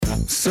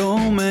So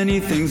many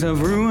things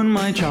have ruined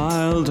my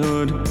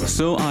childhood,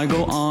 so I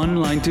go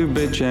online to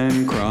bitch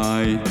and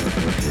cry.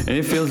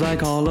 It feels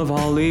like all of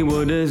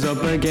Hollywood is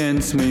up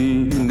against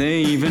me. They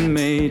even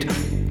made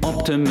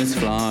Optimus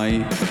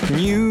fly.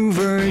 New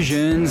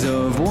versions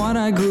of what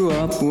I grew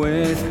up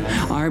with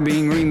are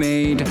being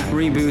remade,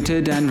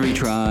 rebooted and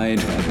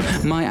retried.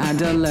 My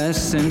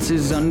adolescence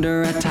is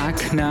under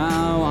attack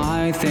now.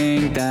 I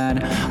think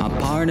that a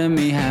part of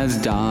me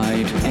has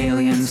died.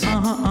 Aliens,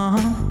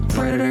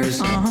 Predators,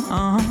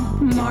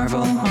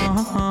 Marvel,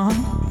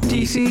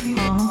 DC,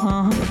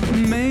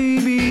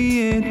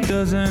 maybe it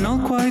doesn't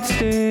all quite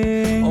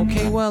stay.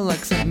 Okay, well,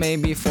 except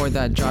maybe for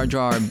that Jar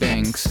Jar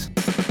Binks.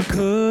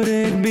 Could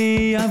it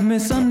be I've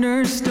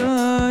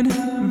misunderstood?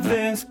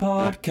 This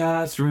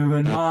podcast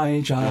ruined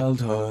my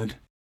childhood.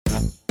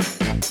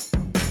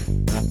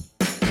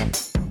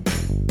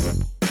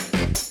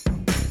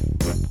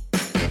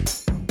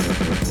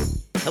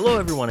 Hello,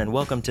 everyone, and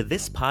welcome to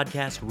This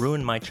Podcast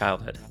Ruined My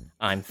Childhood.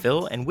 I'm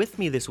Phil, and with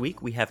me this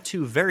week we have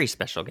two very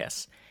special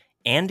guests,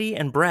 Andy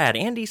and Brad.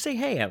 Andy, say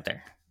hey out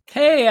there.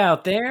 Hey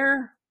out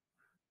there.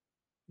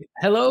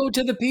 Hello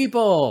to the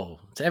people.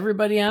 To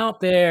everybody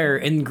out there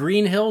in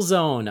Green Hill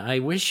Zone. I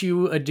wish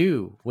you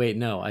adieu. Wait,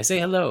 no, I say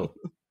hello.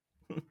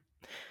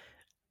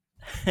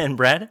 And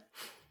Brad?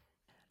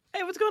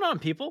 Hey, what's going on,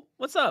 people?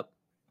 What's up?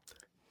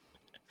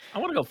 I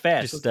want to go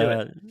fast. Just, Let's do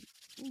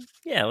it.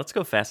 Yeah, let's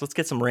go fast. Let's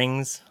get some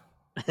rings.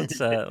 Let's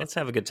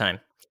have a good time.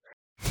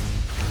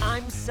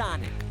 I'm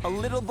Sonic, a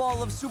little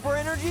ball of super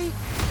energy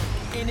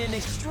in an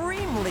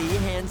extremely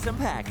handsome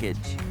package.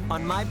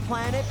 On my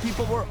planet,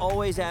 people were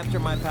always after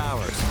my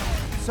powers,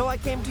 so I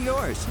came to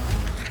yours.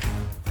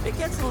 It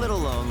gets a little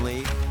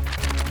lonely,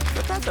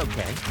 but that's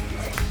okay.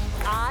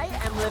 I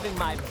am living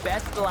my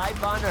best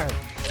life on Earth.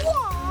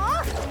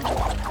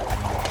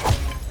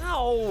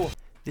 Ow!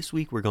 This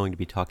week we're going to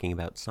be talking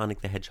about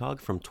Sonic the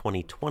Hedgehog from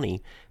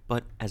 2020,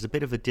 but as a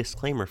bit of a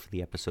disclaimer for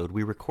the episode,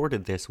 we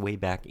recorded this way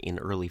back in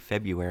early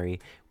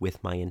February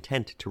with my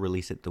intent to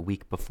release it the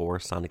week before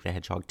Sonic the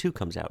Hedgehog 2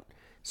 comes out.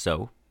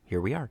 So, here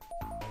we are.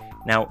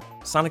 Now,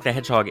 Sonic the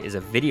Hedgehog is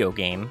a video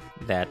game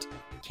that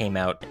came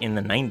out in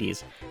the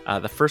 90s.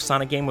 The first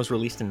Sonic game was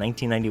released in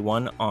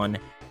 1991 on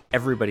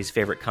everybody's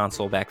favorite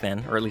console back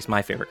then, or at least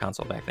my favorite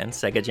console back then,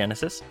 Sega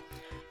Genesis.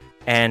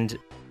 And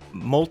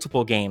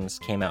multiple games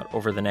came out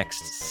over the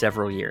next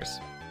several years.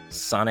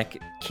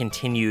 Sonic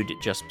continued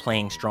just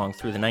playing strong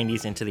through the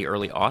 90s into the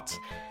early aughts,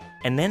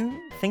 and then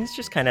things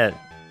just kind of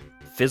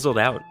fizzled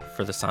out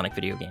for the Sonic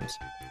video games.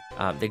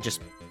 They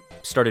just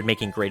started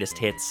making greatest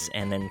hits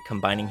and then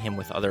combining him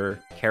with other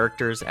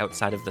characters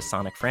outside of the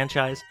Sonic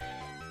franchise,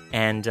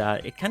 and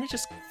it kind of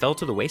just fell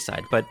to the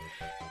wayside. But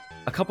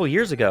a couple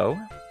years ago,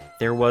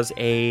 there was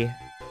a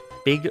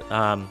big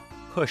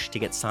push to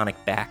get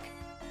Sonic back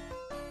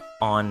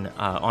on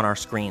our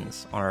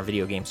screens, on our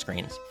video game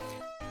screens.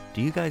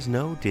 Do you guys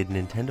know, did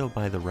Nintendo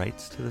buy the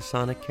rights to the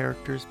Sonic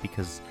characters?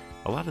 Because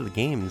a lot of the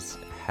games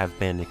have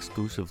been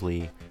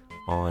exclusively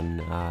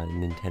on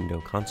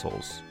Nintendo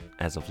consoles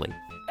as of late.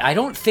 I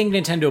don't think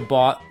Nintendo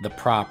bought the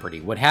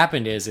property. What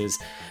happened is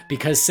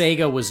because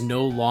Sega was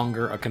no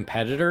longer a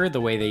competitor the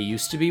way they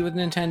used to be with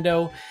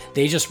Nintendo,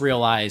 they just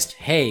realized,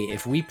 hey,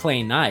 if we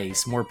play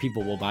nice, more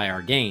people will buy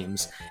our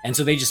games. And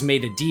so they just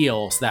made a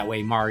deal so that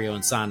way Mario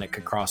and Sonic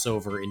could cross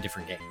over in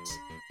different games.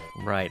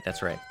 Right,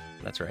 that's right.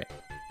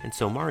 And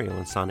so Mario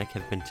and Sonic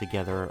have been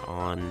together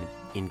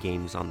in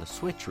games on the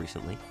Switch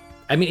recently.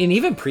 I mean, and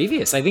even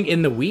previous, I think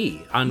in the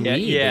Wii, Wii,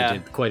 they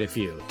did quite a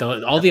few.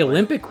 All the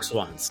Olympics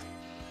ones.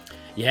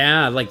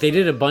 Yeah, like they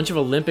did a bunch of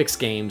Olympics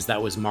games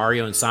that was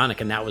Mario and Sonic,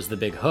 and that was the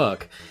big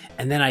hook.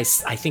 And then I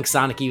think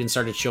Sonic even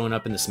started showing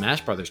up in the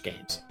Smash Brothers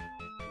games.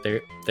 There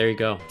you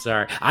go.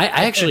 Sorry,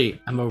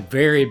 I'm a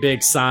very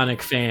big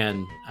Sonic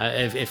fan.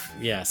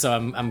 So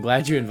I'm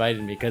glad you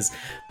invited me because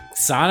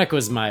Sonic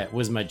was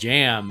my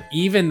jam.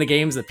 Even the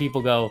games that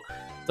people go,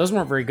 those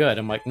weren't very good.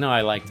 I'm like, no,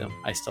 I liked them.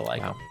 I still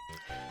like them.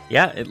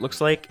 Yeah, it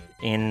looks like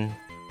in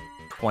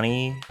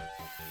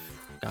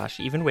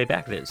even way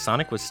back there,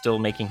 Sonic was still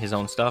making his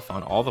own stuff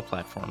on all the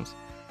platforms.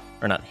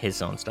 Or not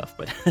his own stuff,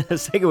 but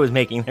Sega was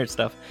making their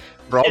stuff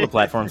for all the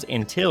platforms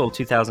until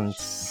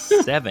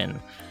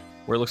 2007,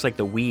 where it looks like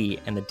the Wii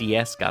and the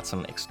DS got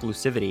some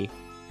exclusivity.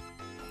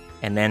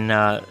 And then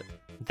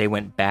they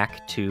went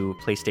back to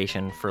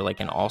PlayStation for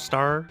like an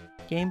all-star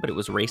game, but it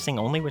was racing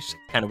only, which is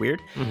kind of weird.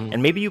 Mm-hmm.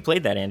 And maybe you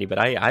played that, Andy, but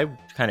I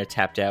kind of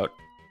tapped out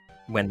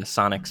when the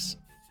Sonics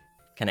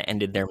kind of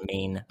ended their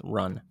main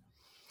run.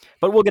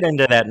 But we'll get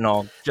into that and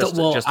all just a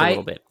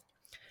little bit.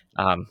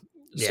 I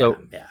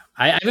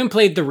haven't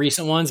played the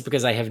recent ones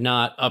because I have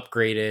not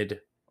upgraded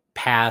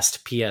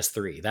past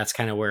PS3. That's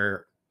kind of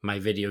where my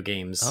video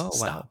games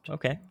stopped. Wow.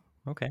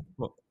 Okay.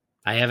 Well,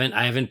 I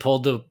haven't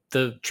pulled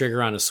the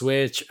trigger on a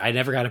Switch. I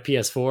never got a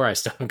PS4.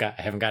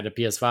 I haven't gotten a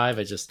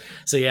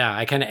PS5.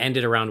 I kind of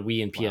ended around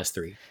Wii and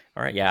PS3.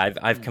 All right. Yeah,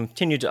 I've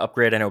continued to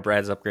upgrade. I know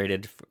Brad's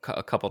upgraded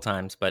a couple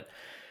times, but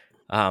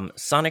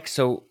Sonic.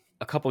 So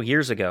a couple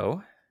years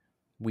ago,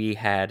 we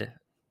had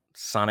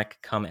Sonic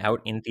come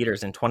out in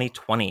theaters in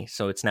 2020.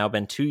 So it's now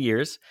been 2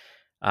 years.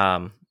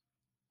 Right?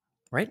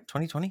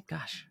 2020?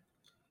 Gosh.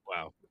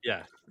 Wow.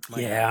 Yeah.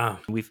 Yeah.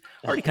 We've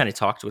already kind of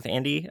talked with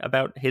Andy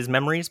about his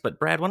memories, but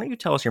Brad, why don't you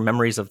tell us your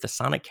memories of the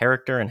Sonic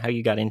character and how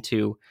you got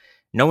into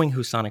knowing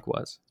who Sonic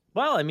was?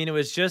 Well, I mean, it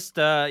was just,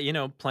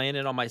 playing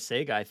it on my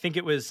Sega.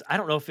 I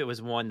don't know if it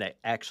was one that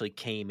actually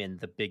came in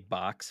the big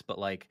box, but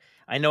like,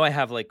 I know I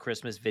have like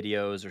Christmas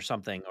videos or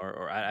something,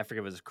 or I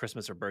forget if it was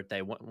Christmas or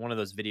birthday, one of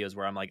those videos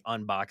where I'm like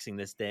unboxing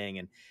this thing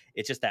and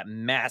it's just that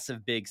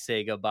massive big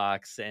Sega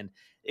box. And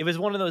it was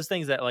one of those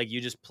things that like you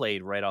just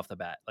played right off the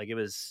bat. Like it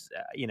was,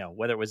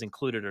 whether it was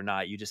included or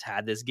not, you just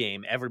had this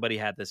game. Everybody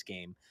had this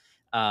game.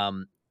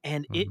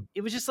 And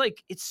it was just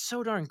like, it's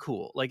so darn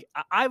cool. Like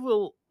I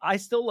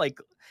still like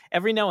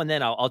every now and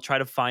then I'll try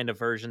to find a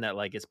version that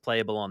like is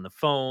playable on the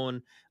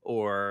phone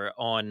or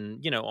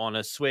on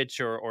a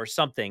Switch or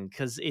something.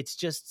 Cause it's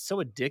just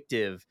so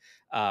addictive.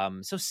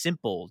 So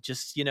simple,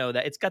 just,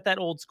 that it's got that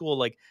old school,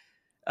 like,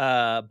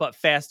 but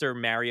faster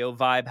Mario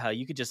vibe, how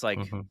you could just like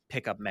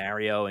pick up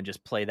Mario and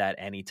just play that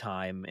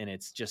anytime and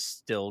it's just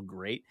still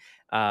great.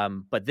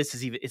 But this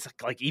is it's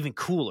like even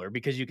cooler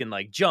because you can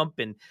like jump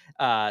and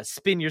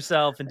spin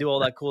yourself and do all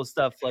that cool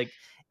stuff. Like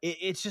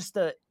it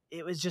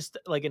was just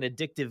like an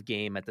addictive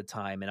game at the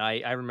time. And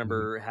I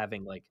remember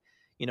having like,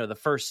 the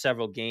first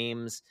several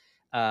games.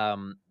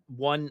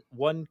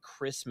 One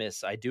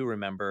Christmas I do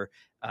remember,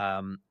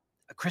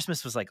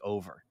 Christmas was like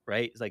over,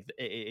 right? It's like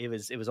it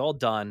was all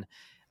done.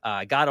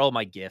 I got all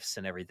my gifts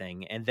and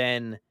everything. And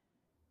then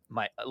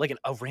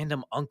a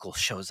random uncle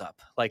shows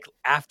up like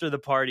after the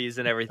parties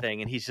and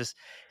everything. And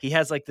he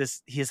has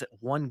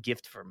one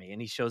gift for me and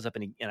he shows up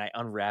and I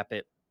unwrap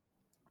it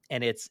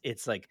and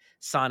it's like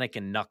Sonic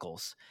and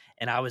Knuckles.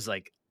 And I was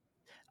like,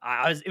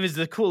 it was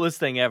the coolest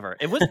thing ever.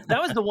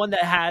 That was the one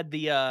that had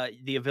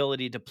the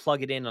ability to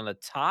plug it in on the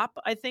top,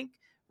 I think.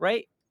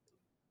 Right.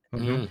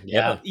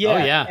 Yeah. Oh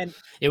yeah. And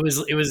it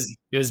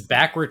was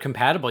backward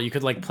compatible. You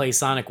could like play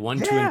Sonic 1,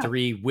 2, and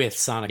 3 with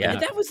Sonic. Yeah,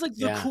 that was like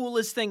the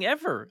coolest thing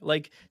ever.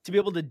 Like to be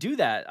able to do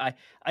that.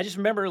 I just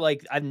remember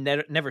like I've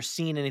never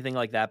seen anything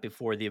like that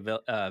before. The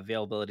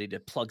availability to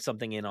plug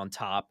something in on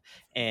top,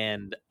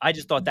 and I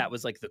just thought that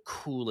was like the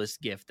coolest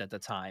gift at the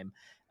time.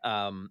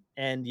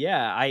 And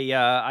yeah,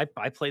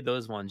 I played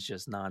those ones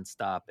just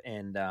nonstop.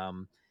 And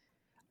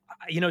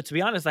to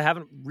be honest, I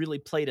haven't really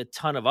played a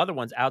ton of other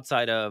ones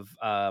outside of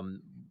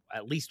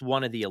at least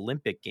one of the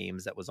Olympic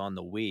games that was on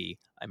the Wii.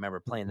 I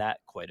remember playing that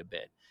quite a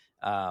bit.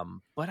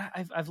 But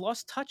I've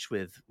lost touch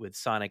with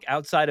Sonic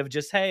outside of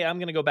just, hey, I'm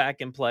going to go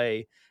back and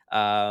play,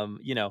 on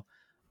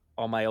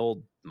my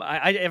old,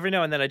 I every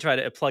now and then I try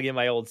to plug in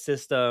my old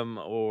system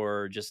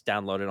or just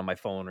download it on my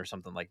phone or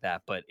something like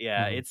that. But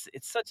yeah, it's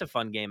such a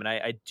fun game. And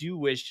I do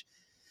wish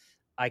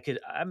I could,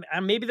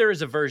 maybe there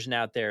is a version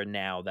out there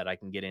now that I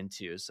can get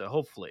into. So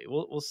hopefully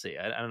we'll see.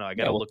 I don't know. I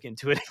got to look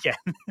into it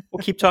again.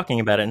 We'll keep talking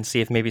about it and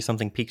see if maybe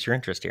something piques your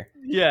interest here.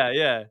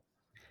 Yeah.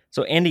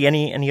 So Andy,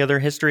 any other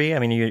history? I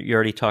mean, you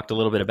already talked a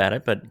little bit about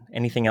it, but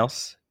anything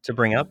else to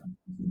bring up?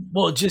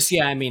 Well, just,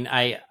 I mean,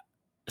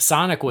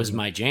 Sonic was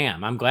my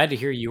jam. I'm glad to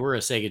hear you were a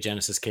Sega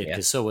Genesis kid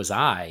because so was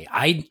I.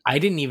 I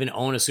didn't even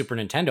own a Super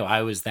Nintendo.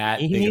 I was that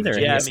big of a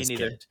Genesis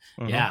kid.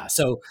 Yeah.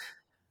 So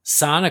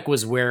Sonic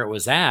was where it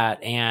was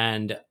at,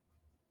 and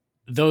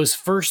those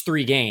first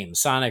 3 games,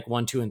 Sonic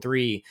 1, 2, and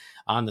 3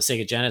 on the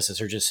Sega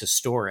Genesis, are just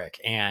historic,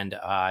 and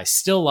I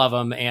still love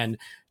them. And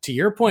to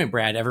your point,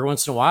 Brad, every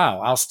once in a while,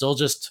 I'll still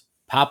just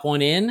pop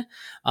one in.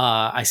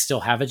 I still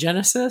have a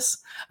Genesis.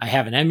 I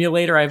have an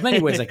emulator. I have many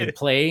ways I could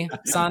play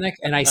Sonic,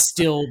 and I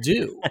still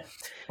do.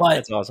 But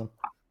that's awesome.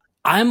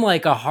 I'm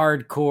like a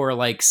hardcore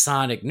like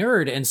Sonic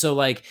nerd, and so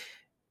like,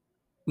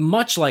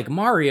 much like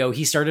Mario,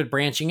 he started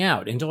branching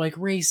out into like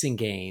racing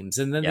games,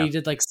 and then they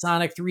did like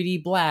Sonic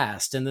 3D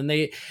Blast, and then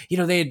they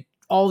had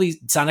all these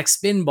Sonic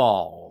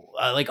Spinball,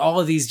 like all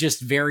of these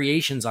just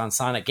variations on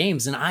Sonic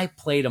games, and I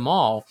played them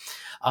all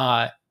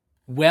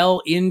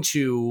well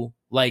into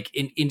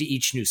into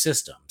each new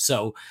system.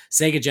 So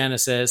Sega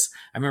Genesis,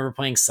 I remember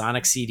playing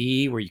Sonic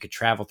CD where you could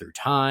travel through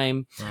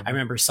time. I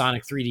remember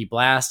Sonic 3D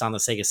Blast on the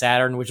Sega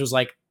Saturn, which was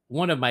like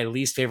one of my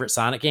least favorite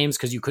Sonic games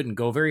because you couldn't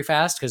go very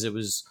fast because it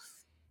was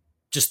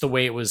just the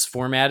way it was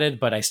formatted,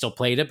 but I still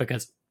played it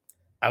because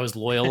I was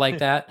loyal like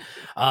that.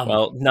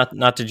 Well,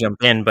 not to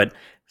jump in, but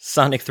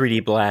Sonic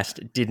 3D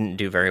Blast didn't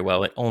do very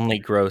well. It only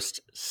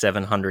grossed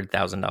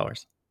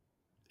 $700,000.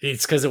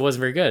 It's because it wasn't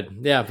very good.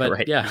 Yeah, but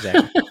right, yeah.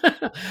 Exactly.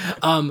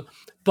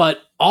 But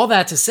all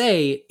that to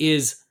say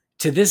is,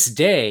 to this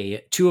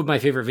day, 2 of my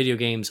favorite video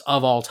games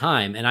of all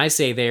time, and I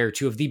say they are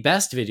 2 of the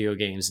best video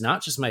games,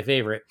 not just my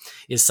favorite,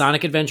 is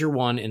Sonic Adventure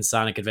 1 and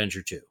Sonic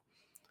Adventure 2.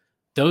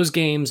 Those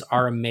games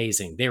are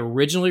amazing. They were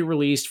originally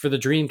released for the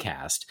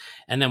Dreamcast,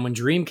 and then when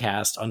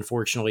Dreamcast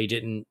unfortunately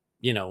didn't,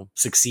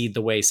 succeed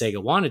the way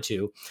Sega wanted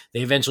to, they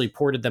eventually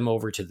ported them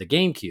over to the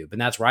GameCube,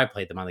 and that's where I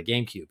played them, on the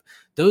GameCube.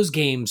 Those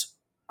games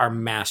are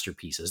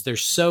masterpieces. They're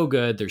so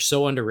good. They're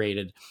so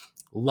underrated.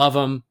 Love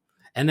them.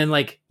 And then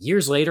like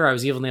years later, I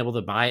was even able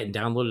to buy it and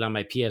download it on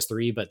my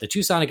PS3, but the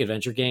 2 Sonic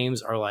Adventure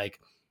games are like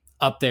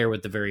up there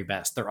with the very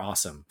best. They're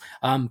awesome.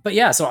 But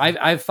yeah, so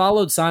I've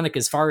followed Sonic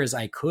as far as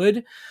I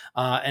could.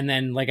 And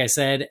then, like I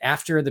said,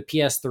 after the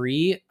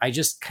PS3, I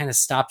just kind of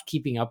stopped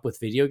keeping up with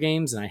video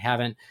games and I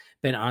haven't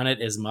been on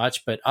it as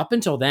much. But up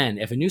until then,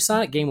 if a new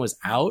Sonic game was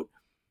out,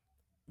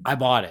 I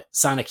bought it.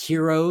 Sonic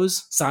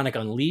Heroes, Sonic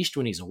Unleashed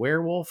when he's a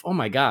werewolf. Oh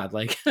my God.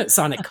 Like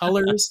Sonic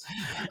Colors,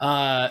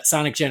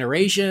 Sonic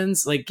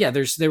Generations. Like, yeah,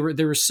 there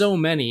were so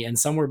many and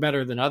some were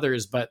better than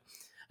others. But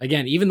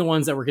again, even the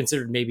ones that were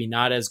considered maybe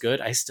not as good,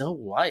 I still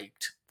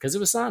liked because it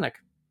was Sonic.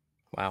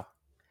 Wow.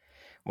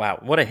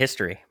 What a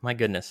history. My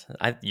goodness.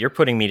 You're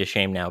putting me to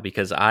shame now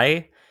because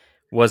I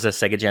was a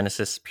Sega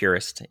Genesis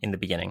purist in the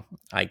beginning.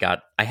 I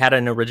had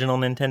an original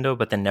Nintendo,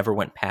 but then never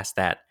went past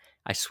that.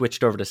 I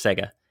switched over to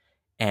Sega.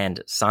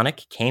 And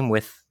Sonic came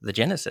with the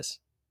Genesis.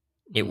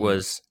 It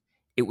was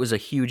a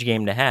huge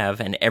game to have,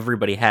 and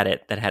everybody had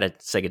it that had a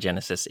Sega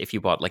Genesis if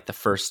you bought like the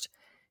first,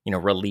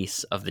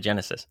 release of the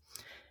Genesis.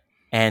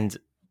 And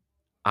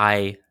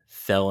I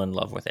fell in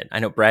love with it. I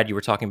know, Brad, you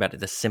were talking about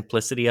the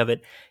simplicity of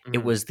it.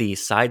 It was the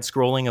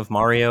side-scrolling of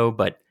Mario,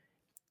 but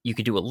you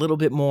could do a little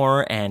bit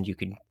more, and you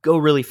could go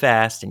really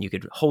fast, and you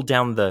could hold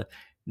down the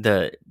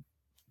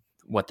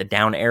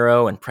down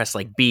arrow and press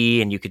like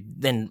B, and you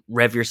could then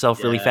rev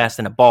yourself really fast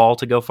in a ball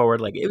to go forward.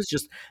 Like, it was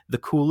just the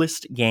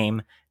coolest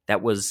game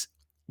that was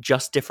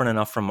just different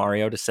enough from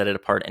Mario to set it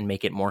apart and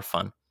make it more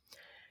fun.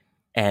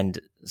 And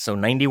so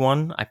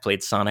 91, I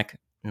played Sonic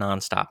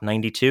nonstop.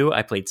 92,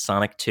 I played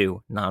Sonic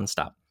 2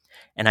 nonstop.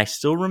 And I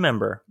still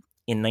remember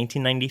in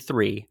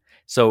 1993,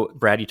 so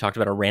Brad, you talked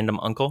about a random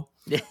uncle.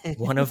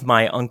 One of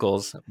my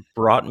uncles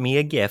brought me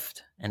a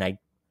gift, and I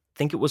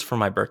think it was for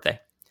my birthday.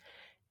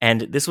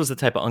 And this was the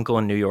type of uncle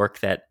in New York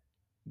that,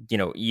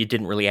 you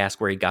didn't really ask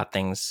where he got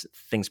things.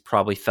 Things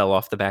probably fell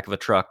off the back of a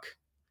truck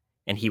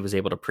and he was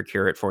able to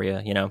procure it for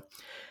you,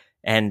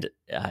 And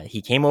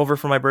he came over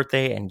for my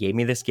birthday and gave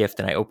me this gift,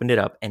 and I opened it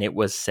up, and it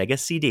was Sega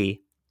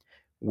CD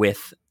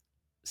with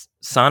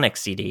Sonic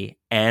CD.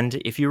 And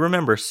if you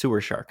remember,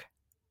 Sewer Shark.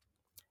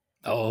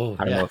 Oh,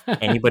 I don't know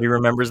if anybody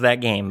remembers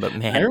that game, but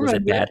man, was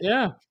it bad.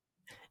 Yeah.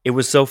 It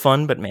was so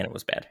fun, but man, it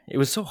was bad. It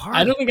was so hard.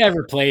 I don't think I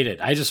ever played it.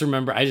 I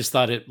just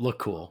thought it looked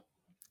cool.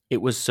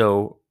 It was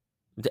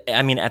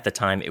at the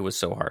time, it was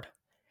so hard.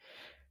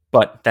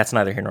 But that's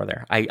neither here nor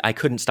there. I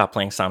couldn't stop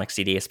playing Sonic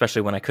CD,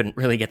 especially when I couldn't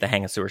really get the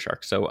hang of Sewer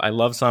Shark. So I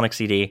love Sonic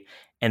CD.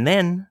 And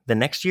then the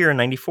next year in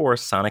 94,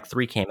 Sonic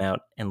 3 came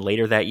out. And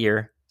later that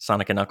year,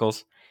 Sonic and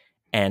Knuckles.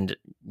 And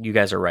you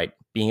guys are right.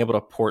 Being able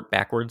to port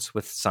backwards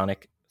with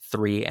Sonic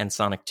 3 and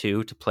Sonic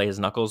 2 to play as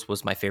Knuckles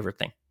was my favorite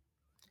thing.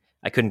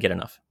 I couldn't get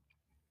enough.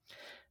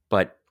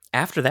 But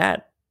after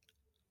that,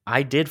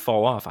 I did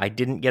fall off. I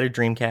didn't get a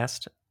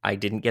Dreamcast. I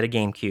didn't get a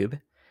GameCube.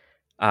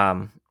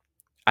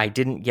 I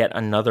didn't get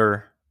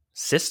another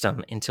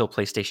system until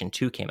PlayStation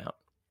 2 came out.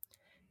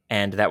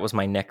 And that was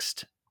my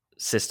next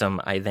system.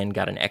 I then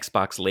got an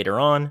Xbox later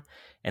on,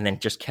 and then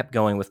just kept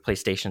going with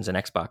PlayStations and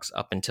Xbox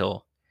up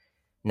until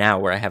now,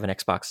 where I have an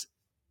Xbox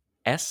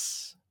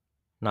S,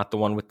 not the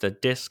one with the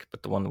disc,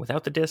 but the one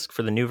without the disc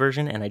for the new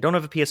version. And I don't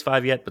have a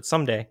PS5 yet, but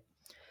someday.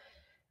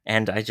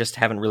 And I just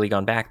haven't really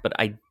gone back. But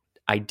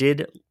I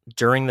did,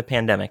 during the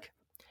pandemic,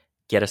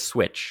 get a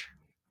Switch.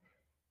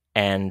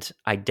 And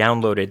I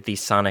downloaded the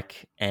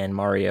Sonic and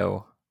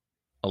Mario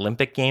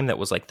Olympic game that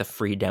was like the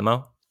free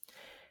demo.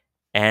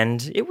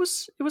 And it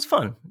was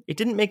fun. It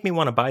didn't make me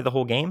want to buy the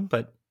whole game,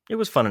 but it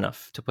was fun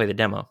enough to play the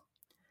demo.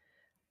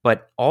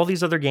 But all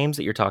these other games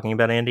that you're talking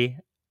about, Andy,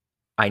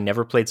 I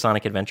never played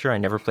Sonic Adventure. I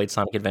never played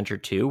Sonic Adventure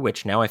 2,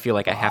 which now I feel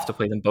like I have to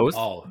play them both.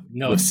 Oh,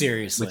 no,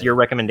 seriously. With your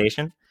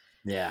recommendation.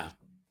 Yeah.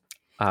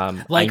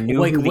 I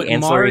knew who the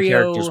ancillary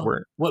characters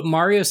were. What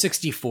Mario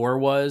 64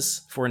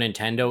 was for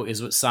Nintendo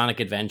is what Sonic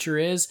Adventure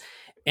is.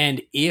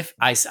 And if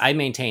I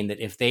maintain that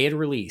if they had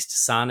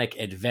released Sonic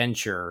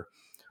Adventure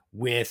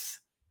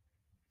with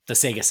the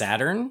Sega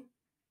Saturn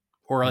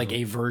or like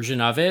a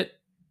version of it,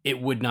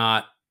 it would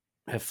not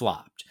have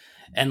flopped.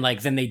 And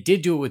like then they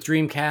did do it with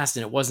Dreamcast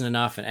and it wasn't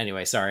enough. And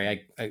anyway,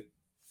 sorry, I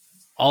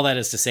all that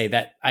is to say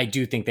that I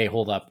do think they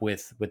hold up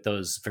with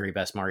those very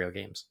best Mario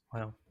games.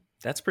 Wow.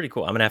 That's pretty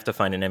cool. I'm going to have to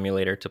find an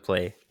emulator to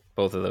play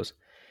both of those.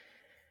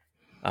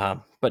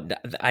 But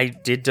I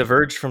did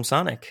diverge from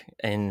Sonic.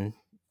 And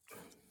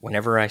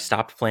whenever I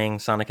stopped playing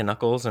Sonic and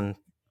Knuckles and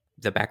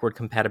the backward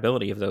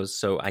compatibility of those.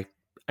 So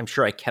I'm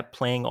sure I kept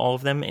playing all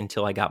of them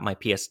until I got my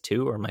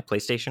PS2 or my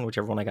PlayStation,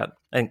 whichever one I got,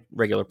 I think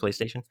regular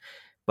PlayStation.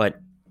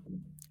 But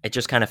it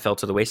just kind of fell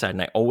to the wayside.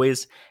 And I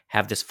always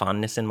have this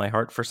fondness in my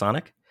heart for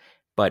Sonic.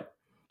 But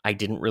I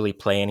didn't really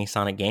play any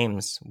Sonic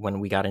games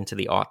when we got into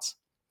the aughts.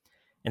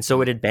 And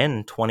so it had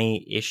been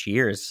 20-ish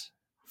years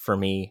for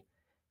me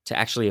to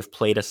actually have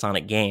played a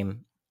Sonic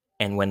game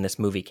and when this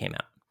movie came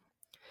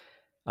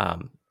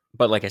out.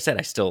 But like I said,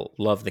 I still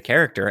love the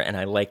character and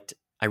I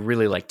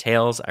really liked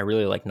Tails. I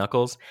really liked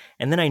Knuckles.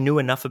 And then I knew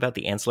enough about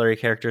the ancillary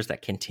characters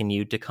that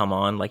continued to come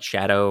on, like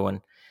Shadow,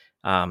 and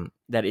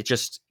that it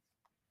just,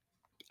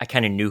 I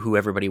kind of knew who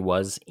everybody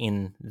was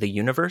in the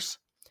universe,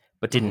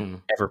 but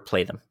didn't ever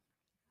play them.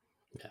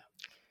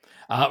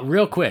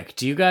 Real quick,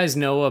 do you guys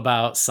know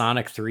about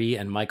Sonic 3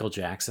 and Michael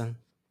Jackson?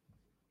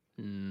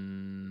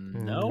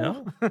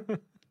 No.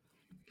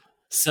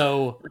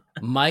 So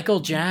Michael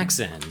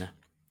Jackson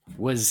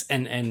was,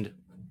 and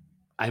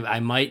I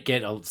might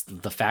get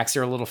the facts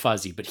are a little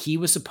fuzzy, but he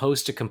was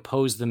supposed to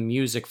compose the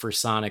music for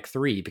Sonic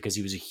 3 because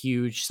he was a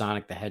huge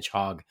Sonic the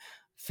Hedgehog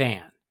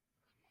fan.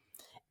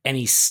 And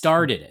he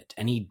started it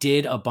and he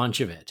did a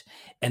bunch of it.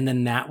 And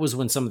then that was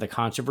when some of the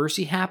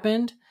controversy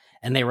happened.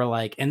 And they were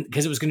like, and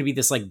because it was going to be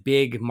this like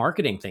big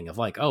marketing thing of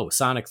like, oh,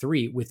 Sonic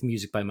 3 with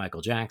music by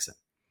Michael Jackson.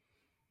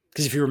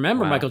 Because if you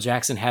remember, Michael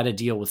Jackson had a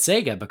deal with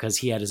Sega because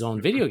he had his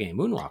own video game,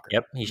 Moonwalker.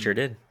 Yep, he sure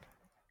did.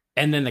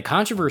 And then the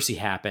controversy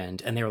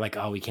happened, and they were like,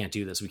 oh, we can't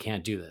do this. We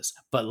can't do this.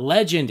 But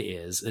legend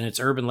is, and it's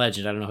urban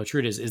legend, I don't know how true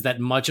it is that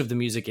much of the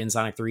music in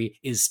Sonic 3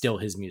 is still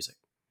his music.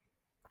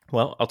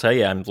 Well, I'll tell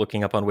you, I'm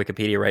looking up on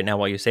Wikipedia right now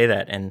while you say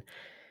that, and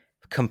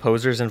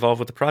composers involved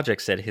with the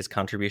project said his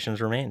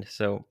contributions remained.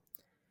 So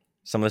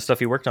some of the stuff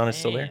he worked on is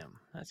still there.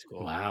 That's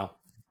cool. Wow.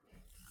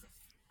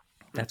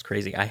 That's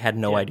crazy. I had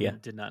no idea.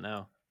 Did not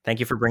know. Thank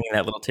you for bringing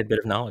that little tidbit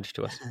of knowledge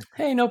to us.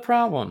 Hey, no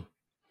problem.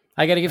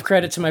 I got to give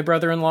credit to my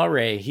brother-in-law,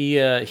 Ray.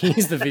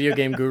 He's the video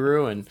game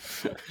guru, and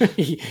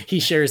he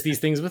shares these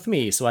things with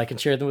me so I can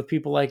share them with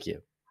people like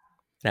you.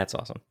 That's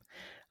awesome.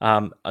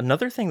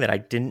 Another thing that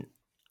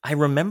I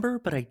remember,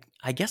 but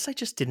I guess I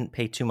just didn't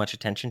pay too much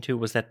attention to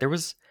was that there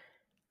was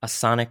a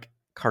Sonic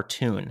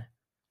cartoon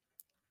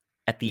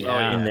at the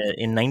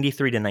in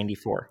 93 to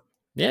 94.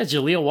 Yeah,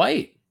 Jaleel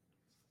White.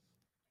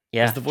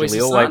 Yeah, the voice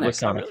Jaleel of White Sonic. was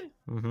Sonic. Really?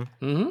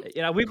 Mm-hmm.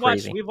 Yeah, we've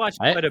Crazy. watched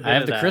quite a bit. I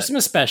have of the that.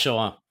 Christmas special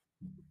on.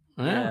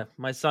 Yeah,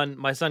 my son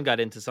got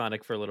into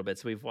Sonic for a little bit,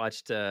 so we've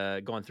watched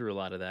gone through a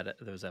lot of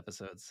those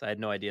episodes. I had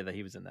no idea that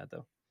he was in that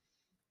though.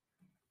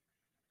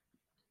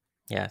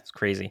 Yeah, it's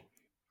crazy.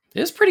 It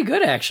was pretty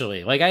good,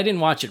 actually. Like, I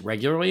didn't watch it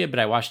regularly, but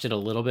I watched it a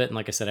little bit. And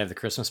like I said, I have the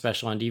Christmas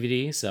special on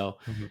DVD, so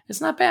it's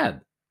not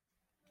bad.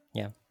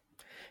 Yeah.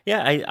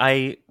 Yeah,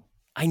 I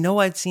know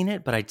I'd seen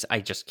it, but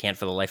I just can't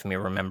for the life of me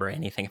remember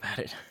anything about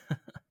it.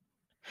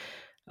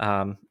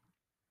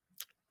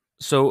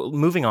 So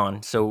moving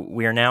on. So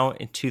we are now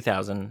in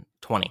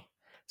 2020.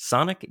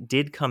 Sonic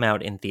did come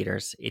out in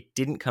theaters. It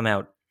didn't come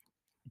out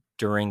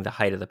during the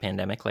height of the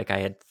pandemic like I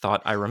had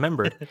thought I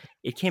remembered.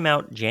 It came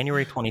out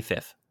January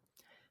 25th.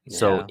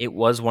 So it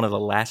was one of the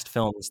last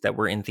films that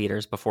were in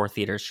theaters before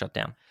theaters shut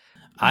down.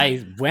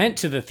 I went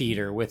to the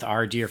theater with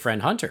our dear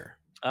friend Hunter.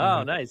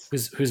 Oh, nice.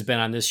 Who's been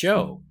on this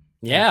show.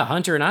 Yeah,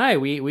 Hunter and I,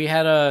 we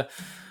had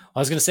I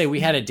was going to say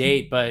we had a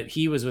date, but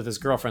he was with his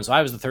girlfriend, so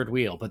I was the third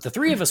wheel. But the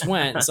three of us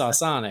went and saw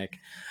Sonic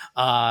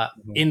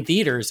in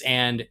theaters,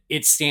 and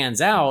it stands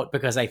out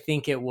because I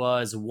think it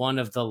was one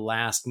of the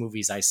last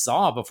movies I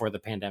saw before the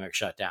pandemic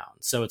shut down.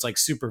 So it's like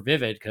super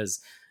vivid because,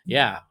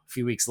 a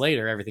few weeks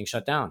later, everything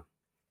shut down.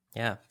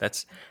 Yeah,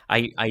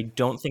 I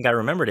don't think I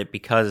remembered it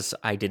because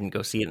I didn't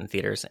go see it in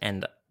theaters,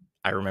 and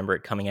I remember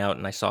it coming out,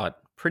 and I saw it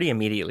pretty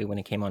immediately when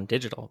it came on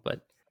digital,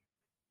 but...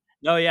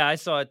 No, yeah, I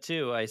saw it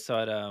too. I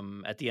saw it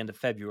at the end of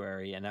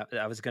February, and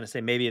I was going to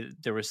say maybe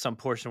there was some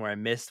portion where I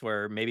missed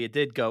where maybe it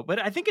did go, but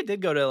I think it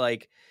did go to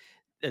like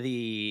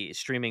the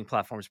streaming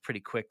platforms pretty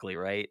quickly,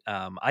 right?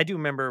 I do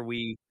remember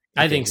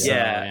I think so.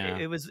 Yeah,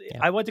 it was. Yeah.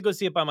 I went to go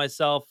see it by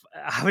myself.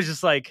 I was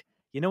just like,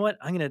 you know what?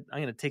 I'm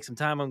gonna take some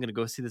time. I'm gonna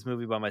go see this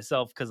movie by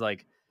myself because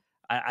like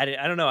I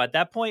don't know. At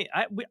that point,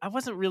 I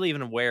wasn't really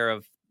even aware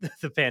of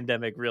the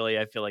pandemic, really.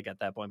 I feel like at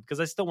that point because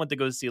I still went to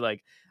go see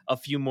like a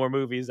few more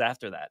movies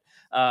after that.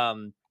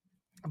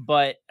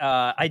 But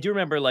I do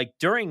remember like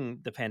during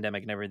the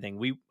pandemic and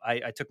everything,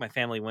 I took my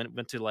family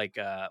went to like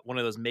one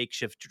of those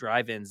makeshift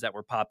drive-ins that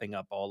were popping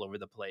up all over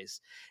the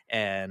place,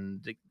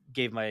 and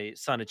gave my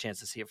son a chance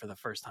to see it for the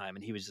first time,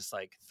 and he was just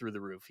like through the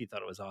roof. He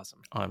thought it was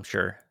awesome. Oh, I'm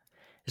sure,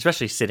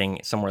 especially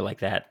sitting somewhere like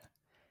that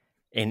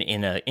in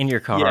your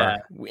car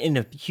in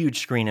a huge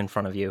screen in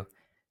front of you.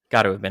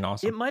 Got to have been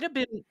awesome. It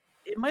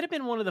might have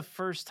been one of the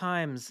first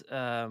times.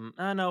 I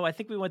don't know. I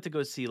think we went to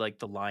go see like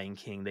The Lion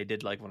King. They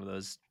did like one of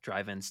those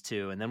drive-ins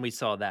too, and then we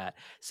saw that.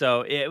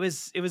 So it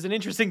was an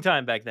interesting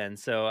time back then.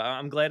 So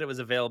I'm glad it was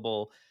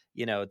available,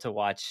 to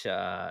watch,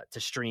 to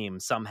stream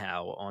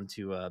somehow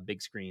onto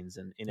big screens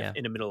and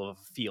in the middle of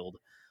a field.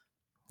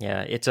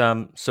 Yeah, it's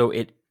so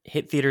it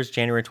hit theaters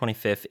January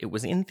 25th. It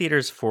was in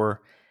theaters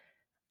for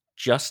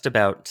just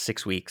about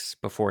 6 weeks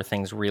before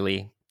things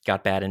really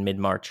got bad in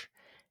mid-March,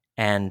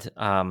 and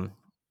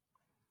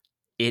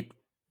it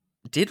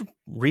did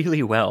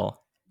really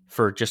well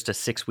for just a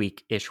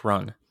 6-week-ish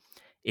run.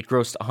 It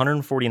grossed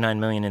 $149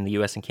 million in the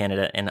US and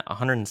Canada and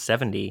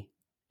 $170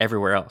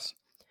 everywhere else.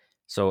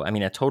 So, I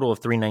mean, a total of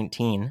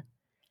 $319,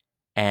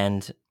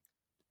 and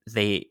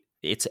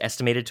it's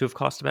estimated to have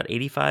cost about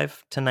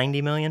 $85 to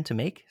 $90 million to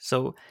make.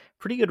 So,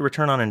 pretty good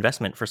return on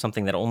investment for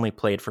something that only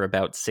played for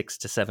about 6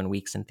 to 7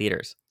 weeks in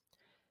theaters.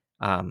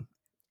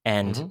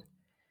 And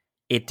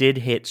it did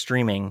hit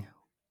streaming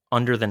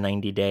under the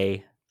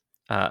 90-day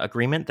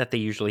agreement that they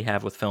usually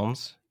have with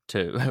films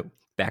to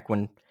back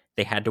when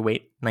they had to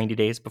wait 90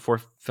 days before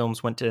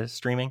films went to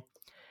streaming.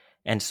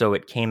 And so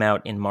it came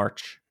out in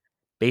March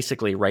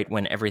basically right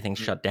when everything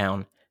shut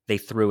down, they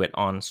threw it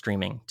on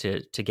streaming to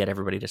get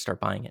everybody to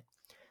start buying it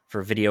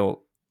for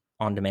video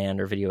on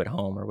demand or video at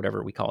home or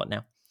whatever we call it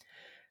now.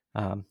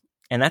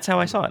 And that's how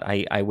I saw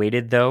it. I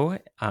waited, though,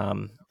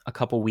 a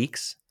couple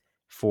weeks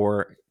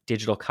for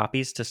digital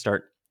copies to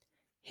start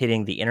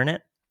hitting the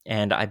internet.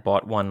 And I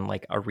bought one,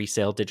 like a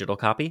resale digital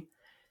copy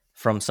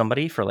from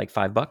somebody for like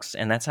 $5.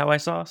 And that's how I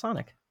saw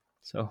Sonic.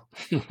 So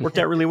worked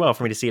out really well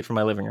for me to see it from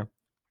my living room.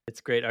 It's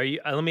great. Are you?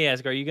 Let me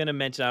ask. Are you going to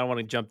mention? I don't want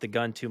to jump the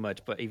gun too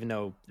much, but even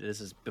though this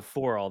is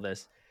before all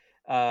this,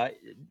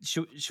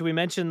 should we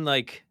mention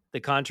like the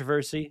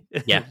controversy?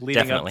 Yeah,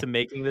 leading definitely. up to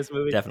making this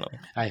movie. Definitely.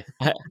 I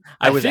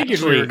was figured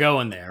actually we were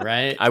going there,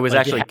 right? I was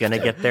Like, actually you going to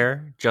have get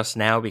there just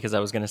now because I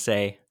was going to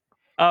say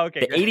Oh, okay.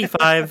 the good.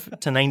 85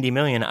 to 90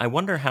 million. I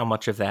wonder how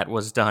much of that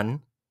was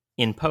done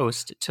in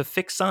post to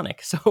fix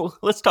Sonic. So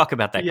let's talk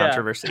about that Yeah.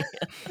 controversy.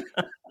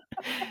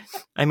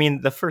 I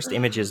mean, the first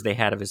images they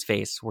had of his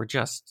face were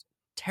just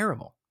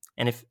terrible.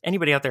 And if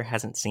anybody out there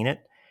hasn't seen it,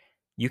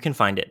 you can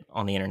find it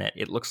on the internet.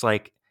 It looks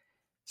like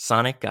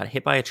Sonic got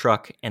hit by a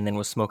truck and then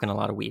was smoking a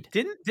lot of weed.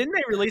 Didn't they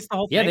release the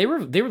whole Yeah,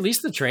 thing? they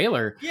released the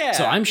trailer. Yeah,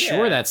 So I'm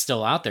sure yeah. that's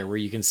still out there where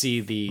you can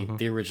see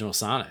the original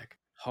Sonic.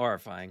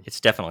 Horrifying.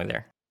 It's definitely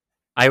there.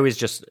 I always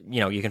just,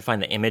 you can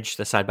find the image,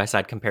 the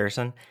side-by-side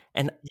comparison,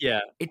 and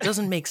Yeah. it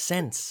doesn't make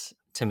sense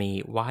to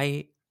me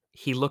why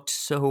he looked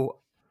so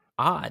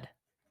odd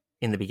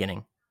in the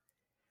beginning.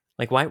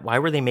 Like, why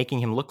were they making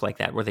him look like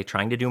that? Were they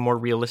trying to do a more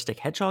realistic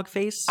Hedgehog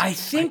face? I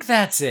think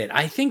that's it.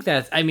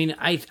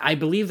 I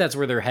believe that's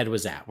where their head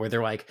was at, where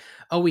they're like,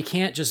 oh, we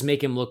can't just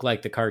make him look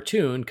like the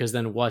cartoon because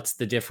then what's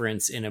the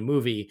difference in a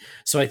movie?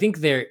 So I think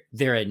their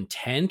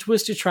intent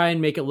was to try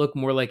and make it look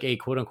more like a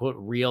quote unquote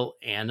real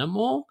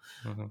animal.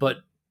 Mhm.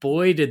 But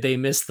boy, did they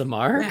miss the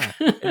mark.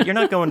 Yeah. You're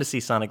not going to see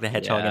Sonic the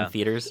Hedgehog Yeah. in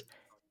theaters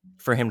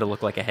for him to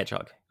look like a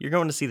hedgehog. You're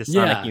going to see the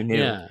Sonic you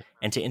knew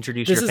and to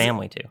introduce This your is-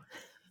 family to.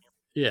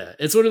 Yeah,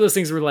 it's one of those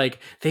things where like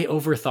they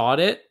overthought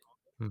it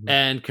Mhm.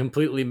 and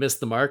completely missed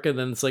the mark. And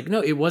then it's like,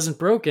 no, it wasn't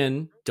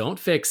broken. Don't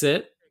fix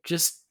it.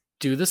 Just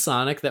do the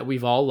Sonic that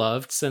we've all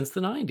loved since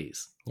the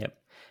 90s. Yep.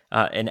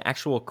 An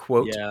actual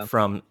quote Yeah.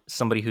 from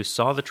somebody who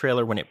saw the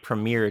trailer when it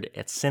premiered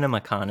at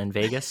CinemaCon in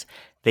Vegas.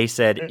 They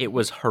said it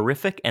was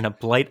horrific and a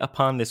blight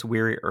upon this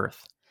weary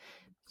earth.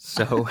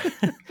 So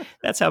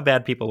that's how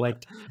bad people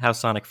liked how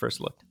Sonic first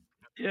looked.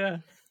 Yeah.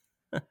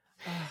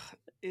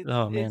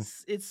 Oh, man.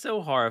 It's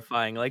so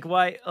horrifying. Like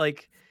why?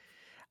 Like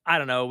I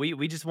don't know.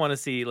 We just want to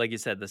see, like you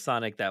said, the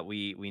Sonic that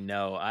we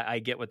know. I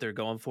get what they're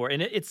going for,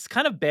 and it's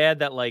kind of bad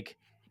that like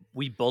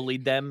we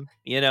bullied them,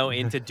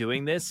 into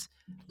doing this,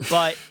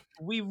 but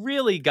we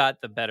really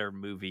got the better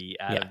movie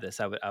out of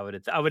this. I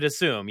would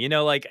assume,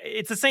 like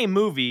it's the same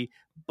movie,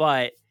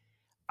 but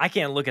I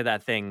can't look at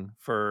that thing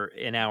for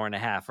an hour and a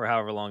half or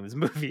however long this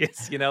movie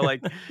is.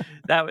 Like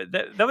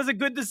that was a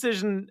good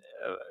decision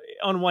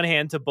on one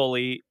hand to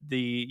bully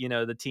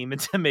the team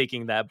into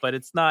making that, but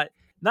it's not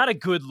a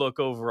good look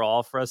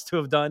overall for us to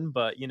have done.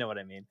 But you know what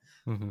I mean.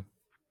 Mm-hmm.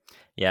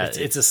 Yeah,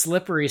 It's a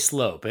slippery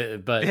slope,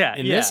 but Yeah,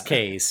 in yeah. this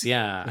case,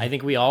 I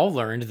think we all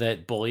learned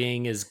that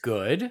bullying is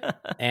good,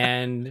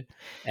 and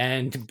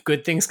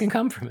good things can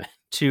come from it.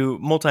 to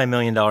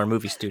multi-million-dollar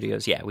movie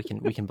studios. Yeah, we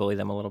can bully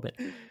them a little bit.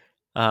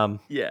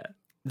 Yeah.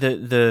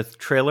 The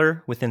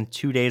trailer, within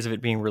 2 days of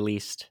it being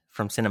released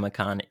from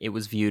CinemaCon, it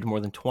was viewed more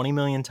than 20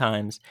 million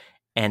times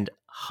and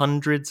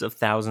hundreds of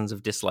thousands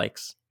of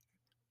dislikes.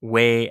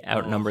 Way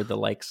outnumbered the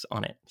likes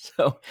on it.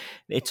 So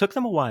it took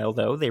them a while,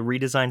 though. They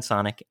redesigned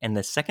Sonic, and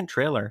the second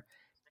trailer,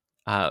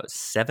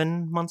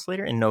 7 months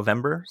later, in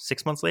November,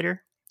 6 months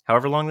later,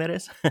 however long that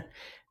is,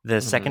 the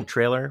second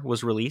trailer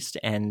was released,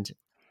 and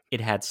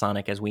it had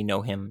Sonic as we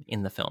know him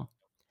in the film.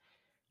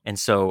 And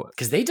so,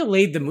 Because they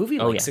delayed the movie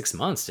Oh, like yeah. 6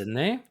 months, didn't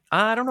they?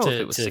 I don't know if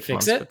To- it was to 6 fix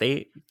months, it? but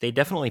they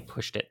definitely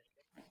pushed it.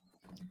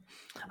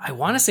 I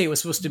want to say it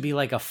was supposed to be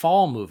like a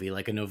fall movie,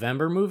 like a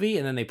November movie,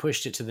 and then they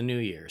pushed it to the new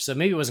year. So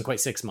maybe it wasn't quite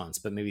 6 months,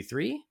 but maybe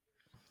 3.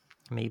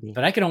 Maybe.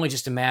 But I can only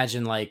just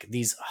imagine like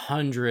these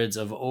hundreds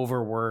of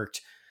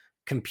overworked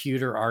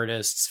computer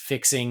artists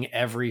fixing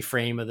every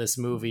frame of this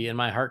movie, and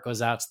my heart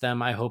goes out to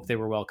them. I hope they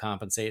were well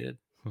compensated.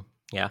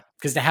 Yeah.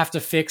 Because to have to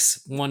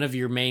fix one of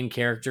your main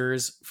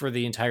characters for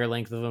the entire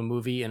length of a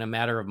movie in a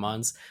matter of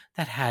months,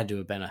 that had to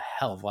have been a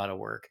hell of a lot of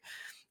work.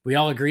 We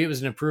all agree it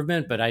was an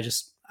improvement, but I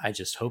just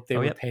hope they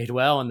were paid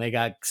well and they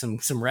got some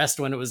rest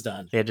when it was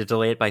done. They had to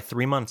delay it by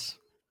 3 months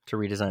to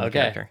redesign the Okay.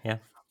 character. Yeah.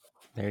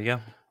 There you go.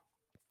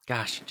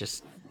 Gosh,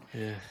 just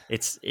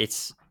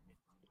it's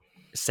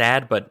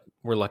sad, but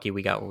we're lucky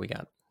we got what we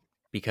got.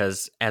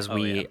 Because as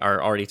we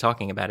are already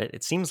talking about it,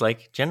 it seems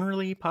like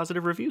generally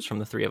positive reviews from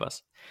the three of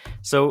us.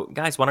 So,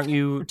 guys, why don't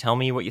you tell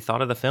me what you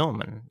thought of the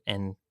film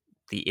and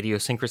the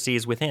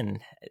idiosyncrasies within?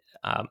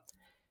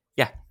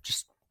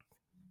 Just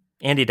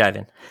Andy, dive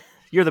in.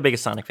 You're the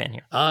biggest Sonic fan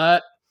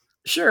here.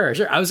 Sure.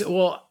 I was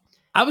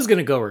going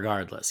to go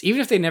regardless. Even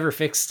if they never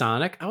fixed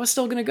Sonic, I was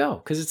still going to go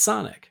because it's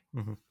Sonic.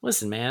 Mhm.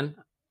 Listen, man,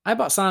 I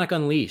bought Sonic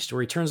Unleashed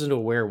where he turns into a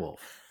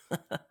werewolf.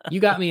 You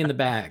got me in the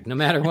bag, no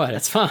matter what.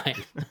 It's fine.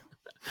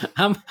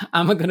 I'm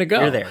gonna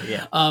go. You're there,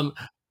 yeah.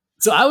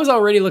 So I was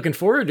already looking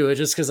forward to it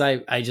just because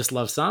I just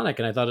love Sonic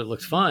and I thought it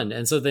looked fun.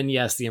 And so then,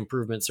 yes, the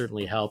improvement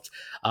certainly helped.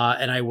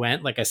 And I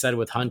went, like I said,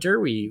 with Hunter.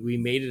 We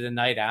made it a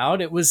night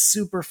out. It was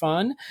super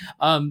fun.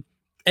 And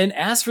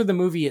as for the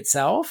movie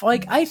itself,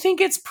 like I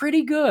think it's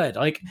pretty good.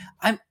 Like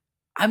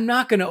I'm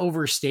not going to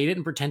overstate it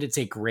and pretend it's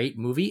a great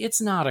movie.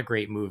 It's not a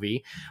great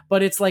movie,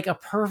 but it's like a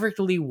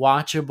perfectly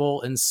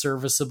watchable and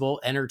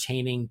serviceable,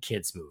 entertaining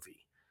kids movie.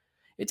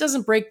 It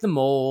doesn't break the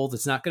mold.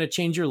 It's not going to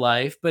change your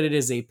life, but it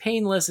is a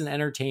painless and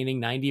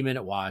entertaining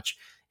 90-minute watch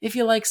if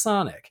you like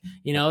Sonic.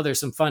 You know, there's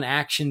some fun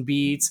action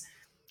beats.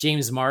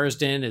 James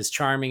Marsden is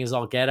charming as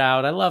all get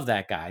out. I love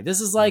that guy.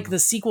 This is like the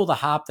sequel to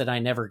Hop that I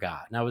never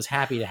got, and I was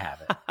happy to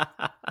have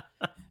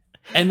it.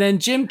 And then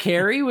Jim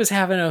Carrey was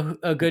having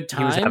a good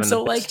time. He was having so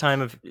the best like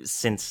time of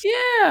since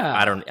yeah.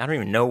 I don't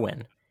even know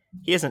when.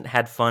 He hasn't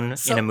had fun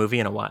in a movie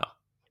in a while.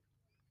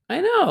 I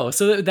know.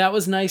 So that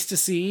was nice to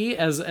see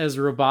as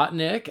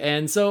Robotnik.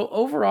 And so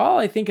overall,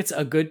 I think it's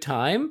a good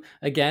time.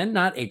 Again,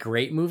 not a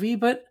great movie,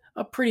 but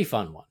a pretty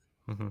fun one.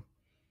 Mm-hmm.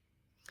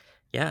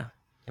 Yeah.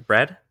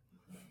 Brad?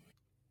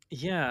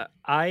 Yeah,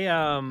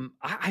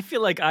 I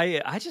feel like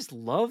I just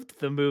loved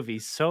the movie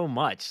so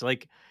much.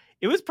 Like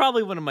it was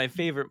probably one of my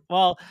favorite.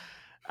 Well,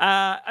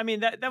 I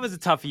mean that was a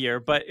tough year,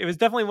 but it was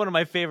definitely one of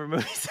my favorite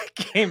movies that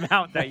came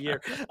out that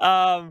year.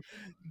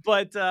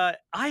 But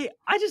I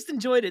just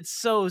enjoyed it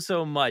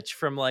so much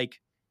from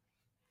like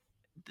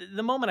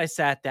the moment I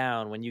sat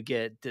down, when you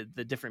get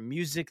the different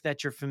music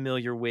that you're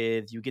familiar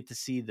with, you get to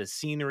see the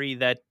scenery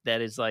that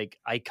is like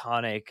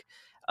iconic.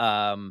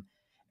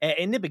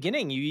 In the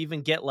beginning, you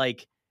even get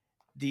like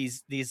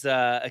these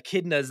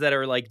echidnas that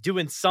are like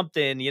doing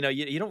something, you know,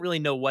 you don't really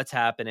know what's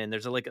happening.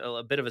 There's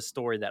a bit of a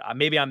story that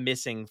maybe I'm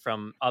missing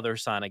from other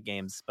Sonic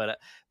games, but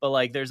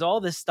like there's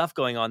all this stuff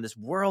going on, this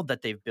world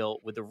that they've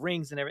built with the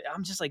rings and everything.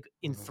 I'm just like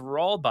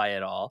enthralled by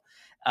it all.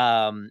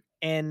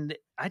 And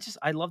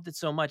I loved it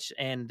so much.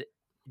 And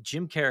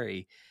Jim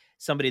Carrey,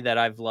 somebody that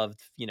I've loved,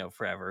 you know,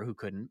 forever, who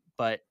couldn't,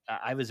 but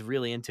I was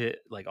really into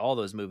like all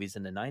those movies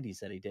in the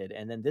 90s that he did.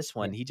 And then this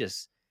one, he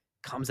just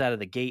comes out of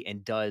the gate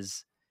and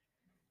does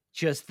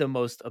just the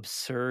most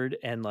absurd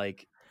and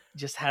like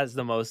just has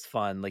the most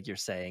fun. Like you're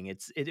saying,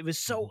 it was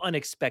so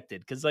unexpected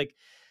because like,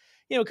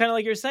 you know, kind of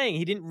like you're saying,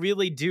 he didn't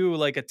really do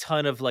like a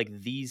ton of like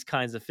these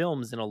kinds of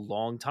films in a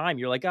long time.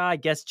 You're like, I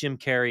guess Jim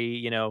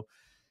Carrey, you know,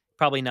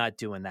 probably not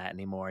doing that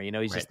anymore. You know,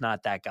 he's just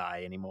not that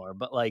guy anymore.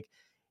 But like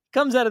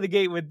comes out of the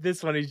gate with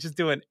this one, he's just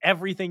doing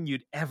everything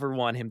you'd ever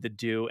want him to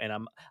do.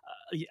 And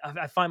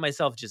I find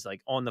myself just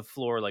like on the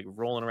floor, like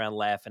rolling around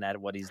laughing at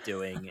what he's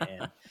doing.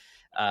 And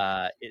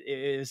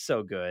it is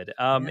so good.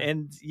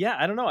 And yeah,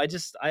 I don't know.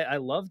 I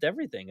loved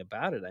everything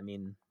about it. I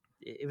mean,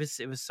 it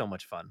was so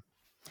much fun.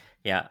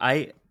 Yeah,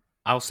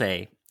 I'll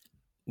say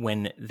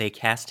when they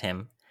cast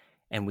him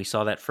and we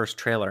saw that first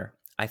trailer,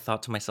 I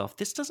thought to myself,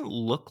 this doesn't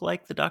look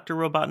like the Dr.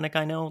 Robotnik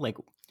I know. Like,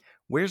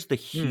 where's the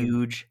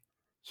huge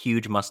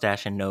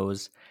mustache and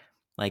nose?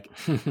 Like,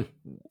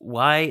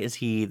 why is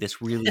he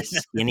this really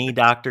skinny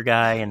doctor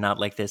guy and not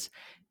like this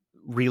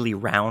really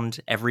round,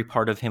 every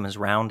part of him is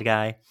round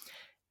guy?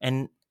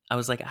 And I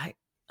was like,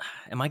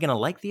 am I going to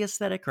like the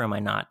aesthetic or am I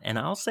not? And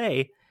I'll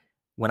say,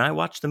 when I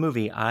watched the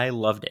movie, I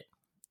loved it.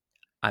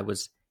 I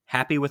was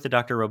happy with the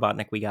Dr.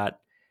 Robotnik we got.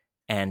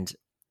 And,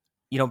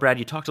 you know, Brad,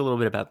 you talked a little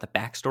bit about the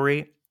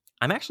backstory.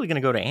 I'm actually going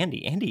to go to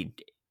Andy. Andy,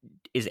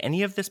 is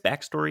any of this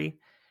backstory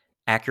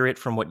accurate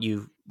from what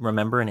you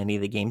remember in any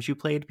of the games you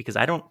played? Because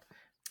I don't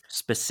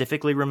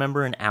specifically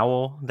remember an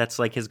owl that's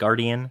like his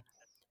guardian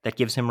that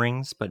gives him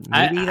rings, but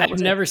maybe I've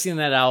never seen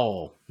that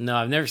owl. No,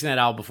 I've never seen that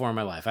owl before in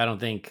my life. I don't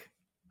think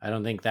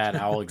that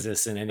owl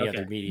exists in any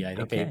other media.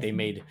 I think they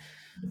made.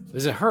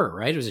 Was it her?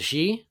 Right? Was it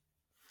she?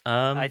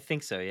 I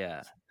think so.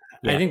 Yeah.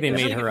 I think they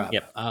made her up.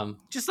 Yep.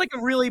 Just like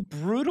a really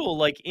brutal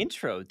like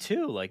intro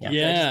too. Like I just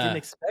didn't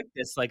expect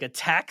this like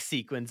attack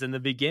sequence in the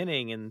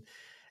beginning, and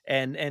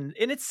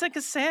it's like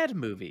a sad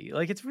movie.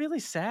 Like it's really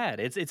sad.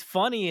 It's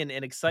funny and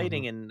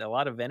exciting and a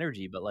lot of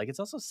energy, but like it's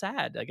also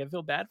sad. Like I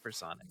feel bad for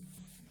Sonic.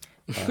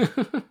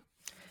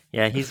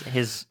 Yeah,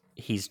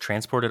 he's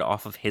transported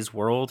off of his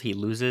world. He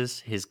loses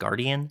his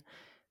guardian,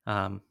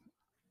 and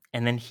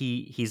then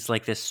he's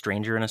like this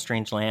stranger in a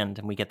strange land,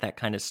 and we get that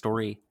kind of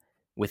story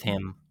with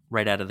him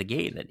right out of the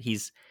gate. That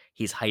he's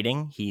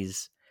hiding.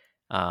 He's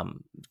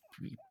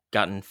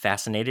gotten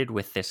fascinated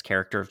with this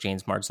character of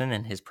James Marsden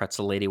and his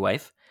pretzel lady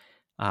wife,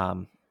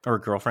 or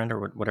girlfriend,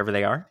 or whatever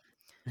they are.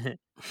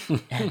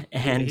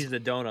 And he's the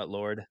donut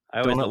lord.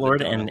 Donut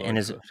lord, and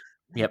his.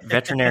 Yep,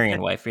 veterinarian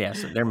wife. Yeah,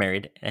 so they're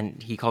married,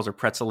 and he calls her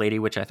pretzel lady,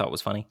 which I thought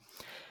was funny.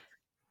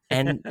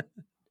 And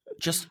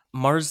just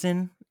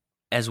Marsden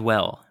as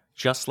well,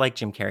 just like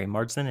Jim Carrey,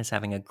 Marsden is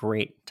having a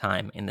great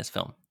time in this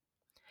film.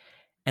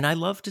 And I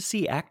love to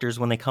see actors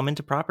when they come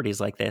into properties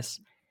like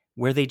this,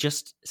 where they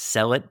just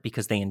sell it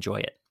because they enjoy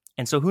it.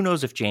 And so who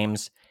knows if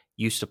James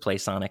used to play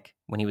Sonic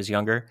when he was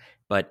younger,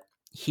 but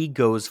he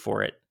goes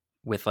for it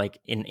with, like,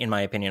 in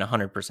my opinion,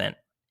 100%.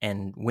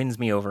 and wins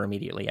me over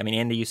immediately. I mean,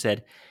 Andy, you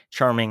said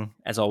charming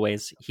as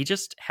always. He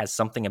just has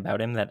something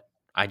about him that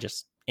I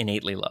just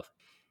innately love.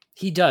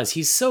 He does.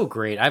 He's so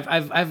great.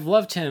 I've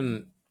loved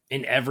him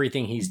in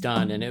everything he's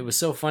done, and it was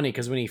so funny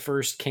because when he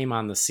first came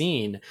on the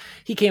scene,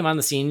 he came on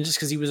the scene just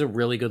because he was a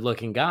really good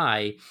looking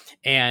guy,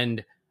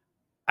 and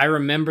I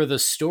remember the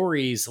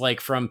stories like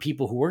from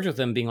people who worked with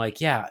him being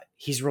like, yeah,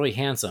 he's really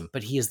handsome,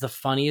 but he is the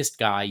funniest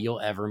guy you'll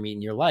ever meet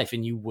in your life.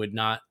 And you would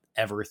not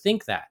ever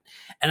think that.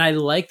 And I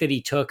like that he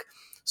took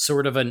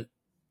sort of a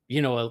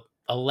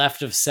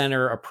left of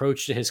center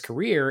approach to his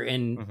career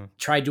and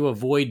tried to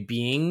avoid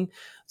being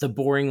the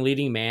boring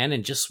leading man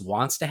and just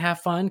wants to have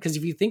fun. Because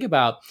if you think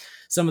about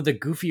some of the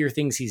goofier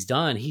things he's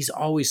done, he's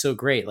always so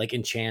great, like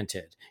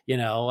Enchanted,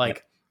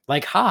 like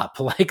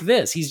Hop, like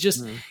this. He's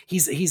just,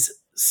 he's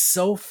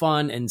so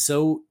fun and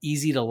so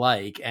easy to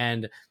like,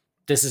 and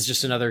this is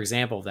just another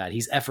example of that.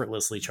 He's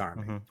effortlessly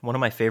charming. One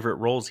of my favorite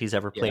roles he's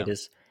ever played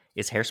is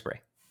Hairspray,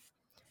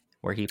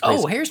 where he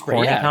plays Hairspray.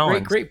 Corny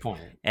Collins. Great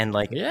point. And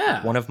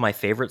one of my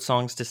favorite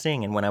songs to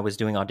sing, and when I was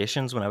doing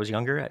auditions when I was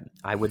younger,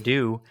 I would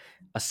do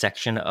a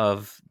section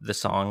of the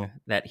song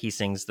that he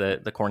sings,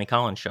 the Corny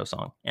Collins show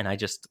song, and I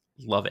just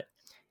love it.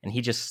 And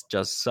he just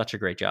does such a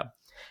great job.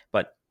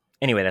 But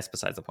anyway, that's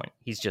besides the point.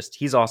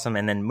 He's awesome.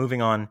 And then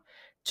moving on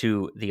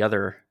to the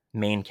other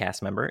main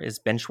cast member is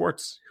Ben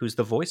Schwartz, who's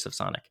the voice of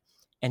Sonic.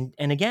 And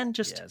again,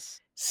 just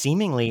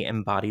seemingly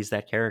embodies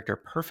that character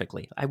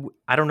perfectly.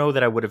 I don't know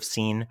that I would have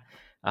seen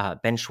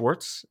Ben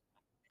Schwartz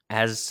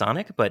as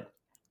Sonic, but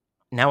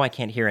now I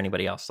can't hear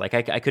anybody else. Like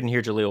I couldn't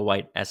hear Jaleel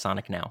White as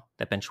Sonic now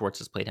that Ben Schwartz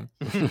has played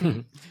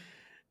him.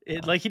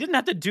 Like he didn't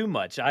have to do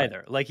much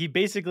either. Like he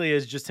basically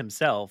is just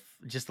himself,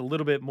 just a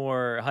little bit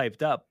more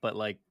hyped up, but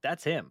like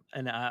that's him.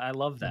 And I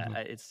love that.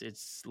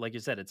 It's like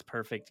you said, it's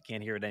perfect. You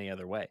can't hear it any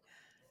other way.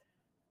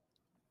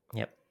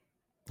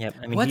 Yep.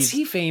 I mean, what's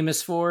he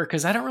famous for?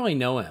 Because I don't really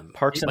know him.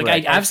 Parks and like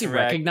Rec. I obviously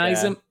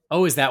recognize him.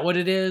 Oh, is that what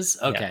it is?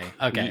 Okay,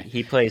 okay.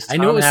 He plays Tom I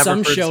knew it was Haverford's,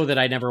 some show that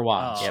I never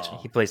watched.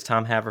 Yep. He plays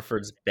Tom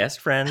Haverford's best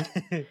friend,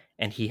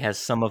 and he has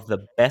some of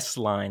the best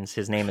lines.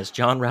 His name is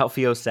John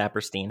Ralphio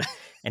Saperstein,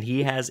 and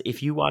he has,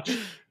 if you watch,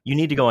 you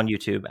need to go on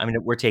YouTube. I mean,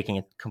 we're taking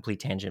a complete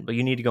tangent, but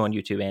you need to go on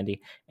YouTube,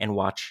 Andy, and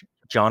watch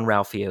John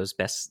Ralphio's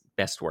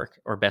best work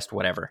or best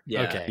whatever.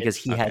 Yeah. Okay. Because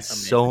he has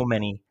so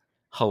many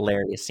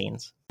hilarious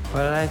scenes.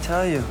 What did I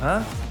tell you,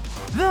 huh?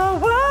 The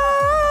world!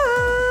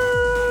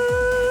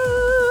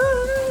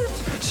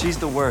 She's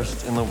the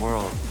worst in the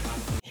world.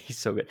 He's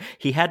so good.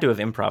 He had to have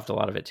improv'd a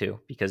lot of it too,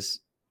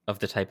 because of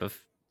the type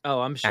of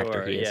I'm sure.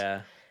 actor he is.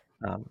 Yeah.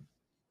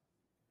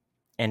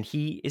 And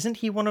isn't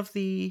he one of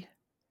the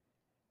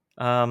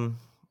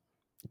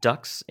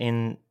ducks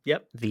in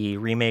the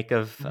remake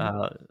of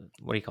what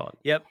do you call it?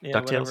 Yep. Yeah,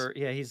 DuckTales? whatever.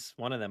 Yeah, he's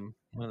one of them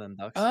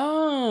ducks.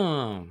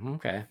 Oh,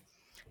 okay.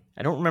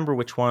 I don't remember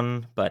which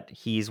one, but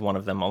he's one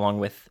of them, along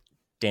with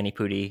Danny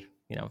Pudi,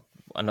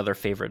 another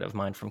favorite of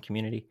mine from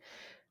Community.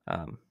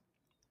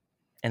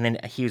 And then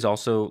he was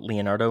also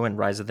Leonardo in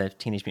Rise of the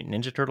Teenage Mutant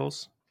Ninja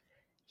Turtles.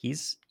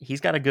 He's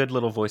got a good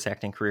little voice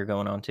acting career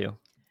going on too.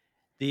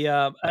 The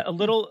a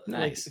little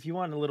Nice. like if you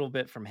want a little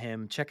bit from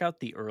him, check out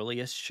the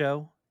earliest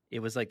show.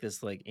 It was like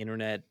this like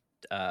internet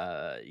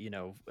a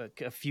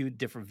few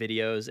different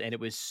videos, and it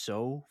was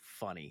so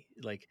funny.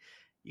 Like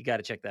you got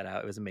to check that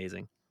out. It was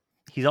amazing.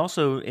 He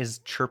also is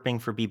chirping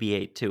for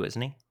BB-8 too,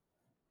 isn't he?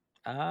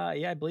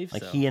 Yeah, I believe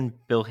Like so. he and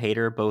Bill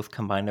Hader both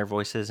combine their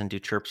voices and do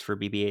chirps for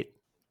BB-8.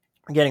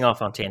 I'm getting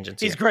off on tangents.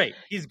 He's here. great.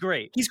 He's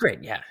great. He's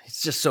great. Yeah,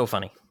 it's just so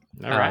funny.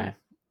 All right.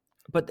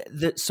 But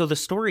the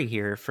story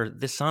here for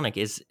this Sonic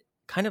is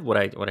kind of what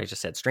I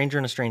just said. Stranger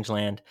in a strange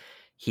land.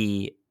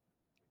 He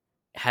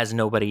has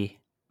nobody,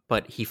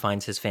 but he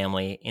finds his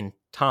family in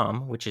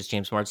Tom, which is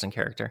James Marsden's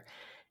character,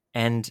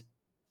 and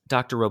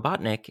Dr.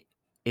 Robotnik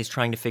is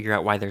trying to figure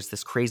out why there's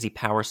this crazy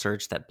power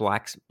surge that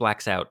blacks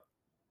out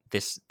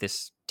this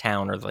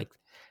town, or like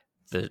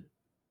the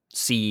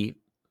sea,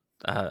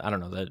 I don't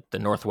know, the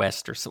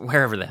Northwest or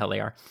wherever the hell they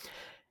are.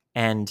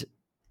 And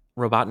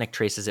Robotnik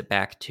traces it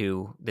back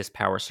to this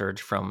power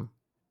surge from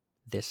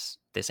this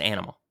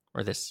animal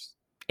or this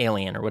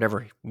alien or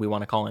whatever we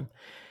want to call him.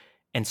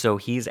 And so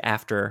he's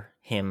after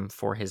him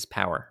for his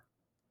power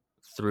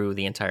through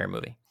the entire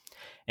movie.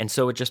 And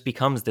so it just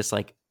becomes this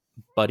like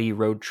buddy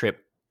road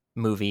trip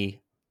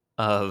movie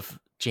of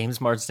James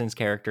Marsden's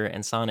character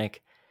and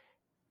Sonic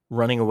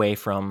running away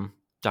from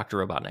Dr.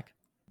 Robotnik.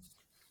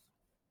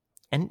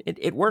 And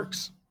it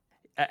works.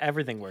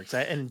 Everything works.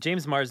 And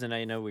James Marsden,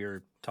 I know we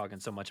were talking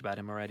so much about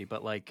him already,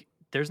 but like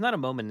there's not a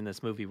moment in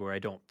this movie where I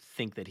don't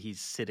think that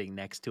he's sitting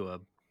next to a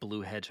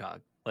blue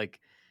hedgehog. Like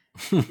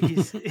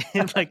he's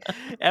like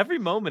every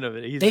moment of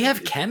it. They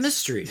have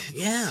chemistry.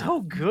 Yeah.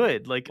 So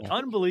good. Like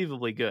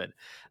unbelievably good.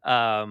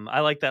 I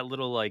like that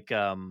little like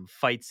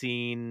fight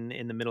scene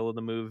in the middle of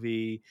the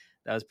movie.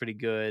 That was pretty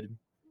good.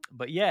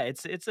 But yeah,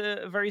 it's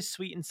a very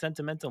sweet and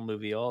sentimental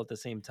movie all at the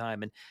same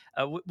time. And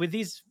with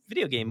these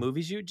video game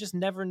movies, you just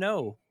never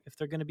know if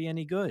they're going to be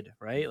any good,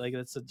 right? Like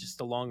that's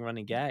just a long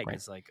running gag. Right.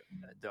 It's like,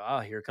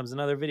 here comes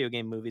another video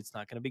game movie. It's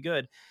not going to be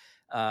good.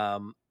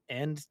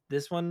 And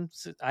this one,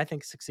 I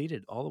think,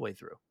 succeeded all the way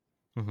through.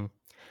 Mm-hmm.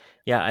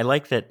 Yeah, I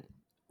like that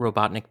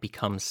Robotnik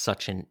becomes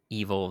such an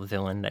evil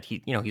villain that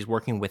he's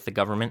working with the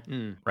government,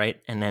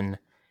 right? And then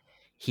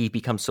he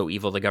becomes so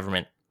evil the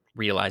government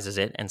realizes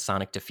it and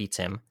Sonic defeats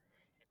him.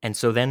 And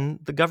so then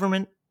the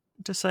government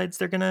decides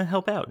they're going to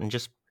help out and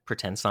just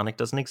pretend Sonic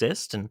doesn't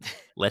exist and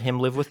let him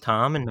live with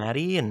Tom and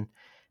Maddie, and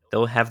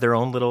they'll have their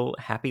own little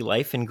happy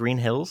life in Green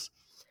Hills.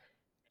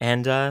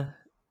 And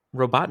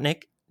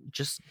Robotnik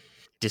just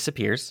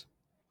disappears.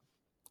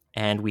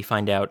 And we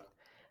find out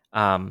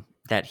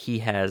that he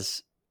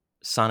has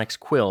Sonic's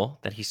quill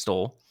that he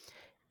stole,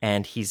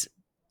 and he's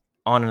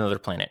on another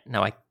planet.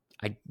 Now,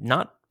 I'm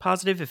not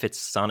positive if it's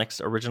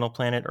Sonic's original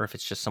planet or if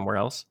it's just somewhere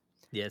else.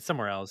 Yeah, it's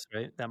somewhere else,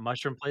 right? That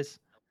mushroom place?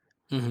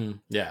 Mm-hmm.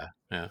 Yeah.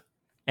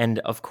 And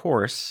of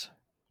course,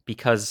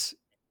 because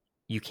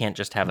you can't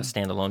just have a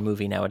standalone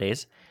movie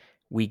nowadays,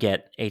 we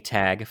get a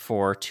tag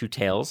for two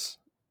tails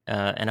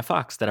and a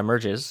fox that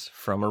emerges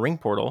from a ring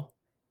portal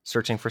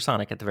searching for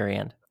Sonic at the very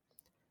end.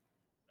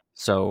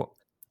 So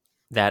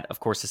that, of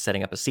course, is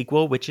setting up a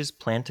sequel, which is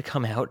planned to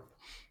come out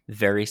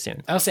very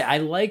soon. I'll say I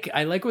like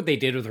what they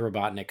did with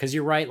Robotnik, because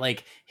you're right.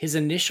 Like, his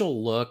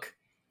initial look,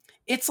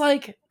 it's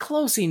like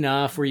close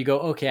enough where you go,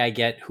 okay, I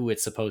get who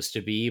it's supposed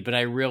to be, but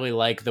I really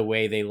like the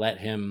way they let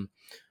him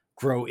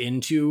grow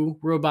into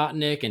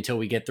Robotnik until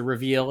we get the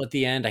reveal at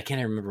the end. I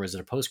can't remember, was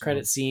it a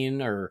post-credit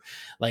scene or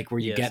like where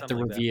you get the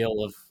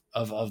reveal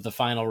of the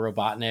final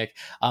Robotnik?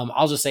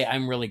 I'll just say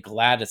I'm really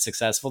glad it's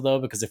successful, though,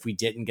 because if we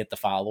didn't get the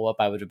follow-up,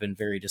 I would have been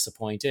very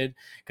disappointed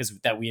because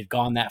that we had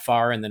gone that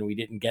far and then we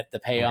didn't get the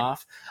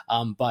payoff.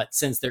 But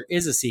since there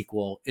is a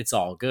sequel, it's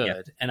all good.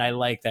 Yep. And I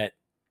like that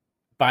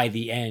by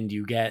the end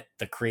you get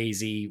the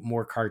crazy,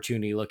 more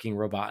cartoony looking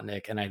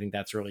Robotnik, and I think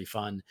that's really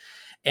fun.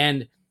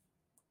 And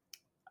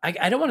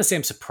I don't want to say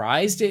I'm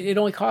surprised it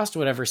only cost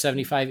whatever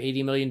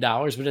 $75-80 million,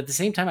 but at the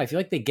same time I feel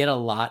like they get a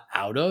lot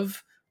out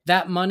of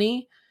that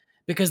money,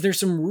 because there's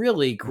some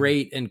really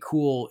great and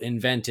cool,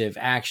 inventive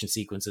action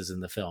sequences in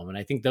the film. And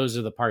I think those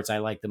are the parts I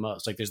like the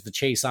most. Like, there's the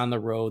chase on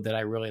the road that I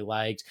really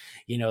liked.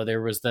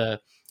 There was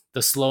the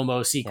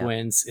slow-mo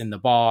sequence in the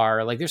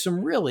bar. Like, there's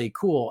some really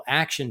cool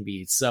action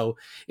beats. So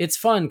it's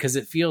fun because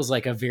it feels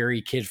like a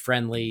very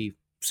kid-friendly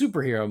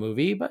superhero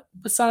movie, but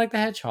with Sonic the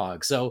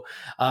Hedgehog. So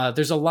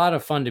there's a lot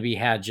of fun to be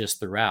had just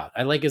throughout.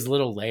 I like his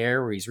little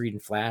lair where he's reading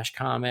Flash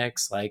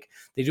comics. Like,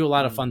 they do a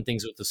lot of fun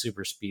things with the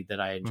super speed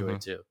that I enjoy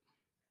too.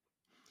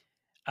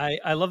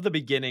 I love the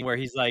beginning where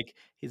he's like,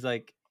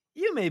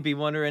 you may be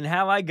wondering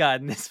how I got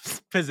in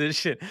this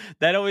position.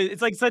 That always,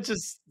 it's like such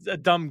a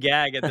dumb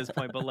gag at this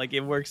point, but like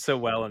it works so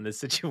well in this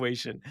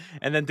situation.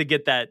 And then to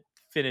get that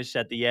finish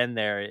at the end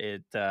there,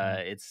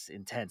 it's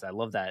intense. I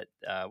love that.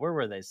 Where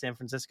were they? San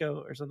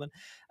Francisco or something?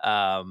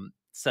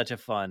 Such a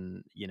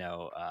fun,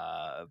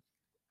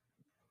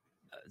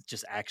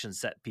 just action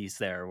set piece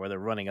there where they're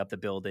running up the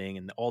building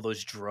and all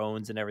those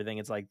drones and everything.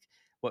 It's like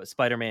what,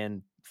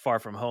 Spider-Man Far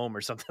From Home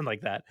or something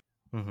like that.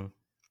 Mm-hmm.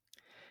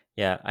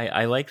 Yeah,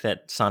 I like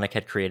that Sonic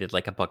had created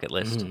like a bucket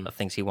list of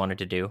things he wanted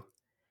to do,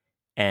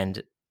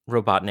 and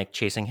Robotnik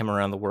chasing him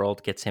around the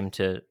world gets him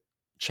to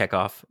check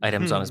off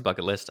items on his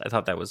bucket list. I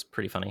thought that was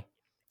pretty funny.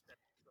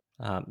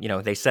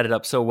 They set it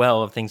up so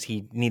well of things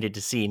he needed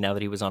to see now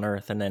that he was on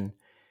Earth, and then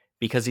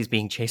because he's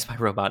being chased by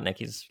Robotnik,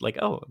 he's like,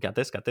 oh, got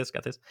this.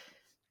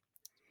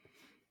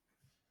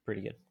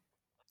 Pretty good.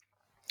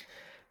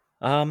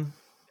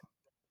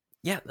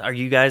 Yeah, are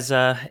you guys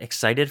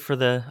excited for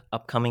the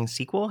upcoming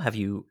sequel? Have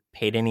you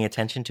paid any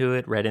attention to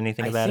it, read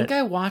anything about it? I think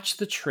I watched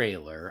the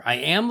trailer. I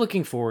am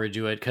looking forward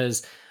to it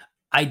because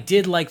I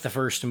did like the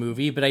first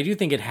movie, but I do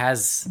think it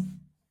has,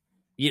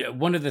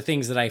 one of the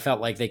things that I felt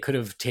like they could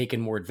have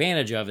taken more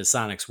advantage of is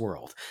Sonic's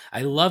World.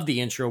 I love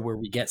the intro where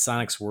we get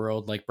Sonic's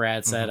World, like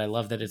Brad said. I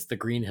love that it's the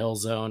Green Hill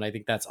Zone. I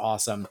think that's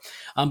awesome.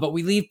 But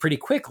we leave pretty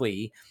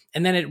quickly,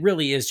 and then it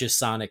really is just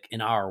Sonic in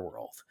our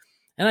world.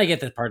 And I get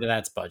that part of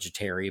that's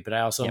budgetary, but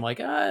I also am like,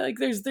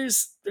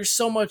 there's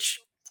so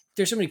much,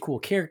 there's so many cool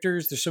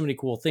characters, there's so many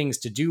cool things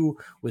to do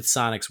with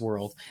Sonic's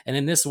World, and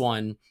in this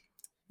one,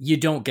 you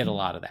don't get a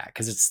lot of that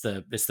because it's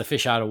the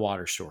fish out of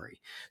water story.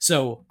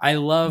 So I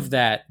love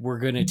that we're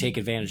going to take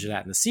advantage of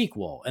that in the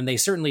sequel, and they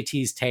certainly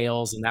teased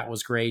Tails, and that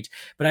was great.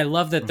 But I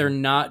love that they're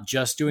not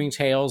just doing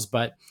Tails,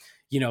 but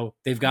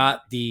they've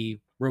got the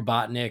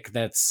Robotnik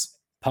that's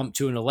pumped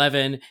to an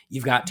 11,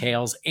 you've got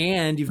Tails,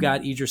 and you've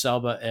got Idris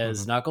Elba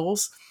as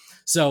Knuckles.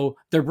 So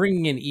they're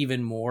bringing in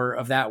even more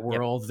of that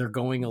world. They're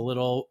going a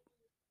little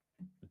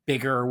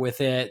bigger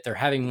with it. They're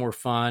having more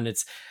fun.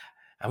 It's,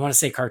 I want to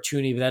say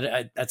cartoony,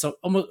 but that's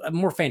almost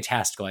more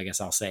fantastical, I guess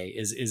I'll say,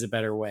 is a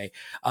better way.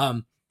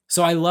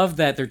 So I love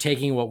that they're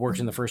taking what worked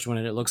in the first one,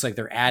 and it looks like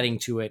they're adding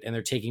to it, and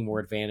they're taking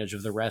more advantage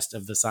of the rest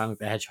of the Sonic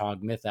the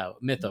Hedgehog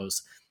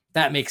mythos.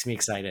 That makes me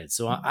excited.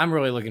 So I'm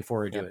really looking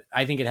forward to it.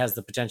 I think it has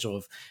the potential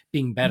of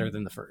being better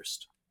than the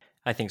first.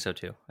 I think so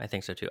too.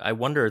 I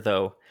wonder,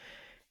 though,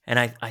 and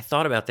I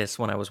thought about this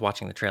when I was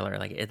watching the trailer,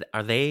 like,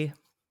 are they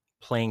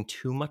playing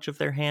too much of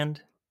their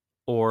hand,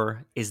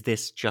 or is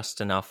this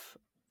just enough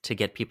to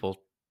get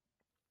people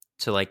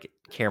to like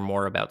care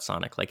more about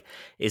Sonic. Like,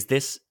 is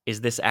this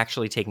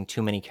actually taking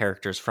too many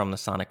characters from the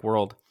Sonic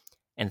world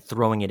and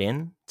throwing it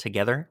in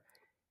together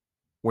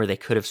where they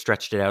could have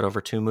stretched it out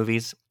over 2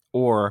 movies?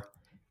 Or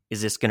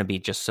is this going to be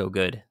just so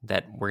good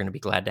that we're going to be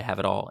glad to have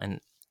it all?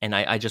 And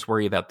I just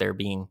worry about there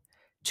being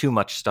too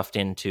much stuffed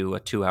into a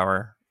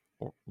 2-hour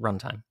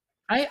runtime.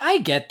 I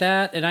get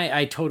that, and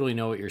I totally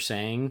know what you're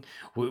saying.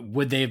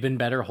 Would they have been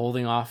better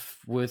holding off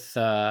with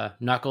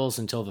Knuckles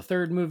until the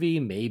 3rd movie?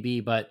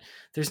 Maybe, but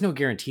there's no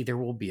guarantee there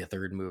will be a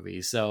 3rd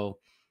movie. So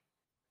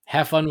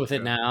have fun with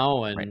it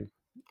now, and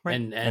Right.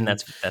 and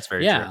that's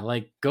very yeah, true.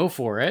 like go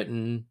for it,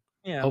 and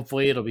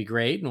hopefully it'll be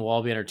great, and we'll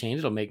all be entertained.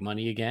 It'll make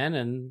money again,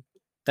 and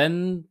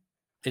then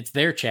it's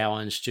their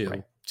challenge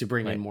too to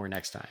bring in more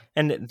next time.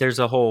 And there's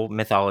a whole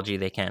mythology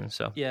they can.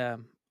 So yeah.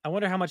 I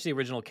wonder how much the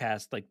original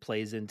cast like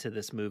plays into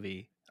this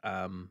movie.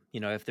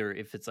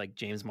 If it's like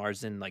James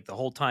Marsden like the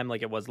whole time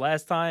like it was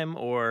last time,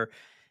 or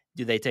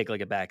do they take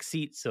like a back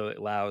seat so it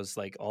allows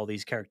like all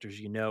these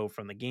characters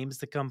from the games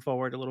to come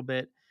forward a little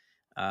bit?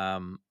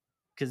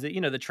 Because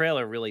the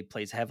trailer really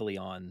plays heavily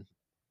on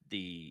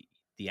the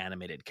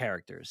animated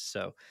characters.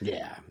 So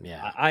yeah.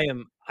 I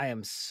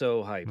am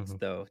so hyped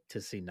though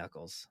to see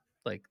Knuckles.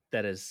 Like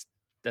that's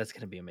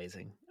gonna be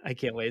amazing. I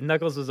can't wait.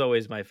 Knuckles was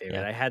always my favorite.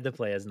 Yeah. I had to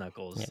play as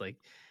Knuckles. Yeah. Like,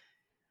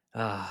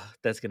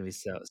 that's gonna be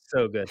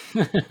so good.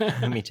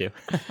 Me too.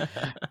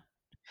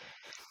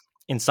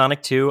 In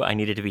Sonic 2, I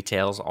needed to be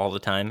Tails all the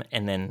time,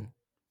 and then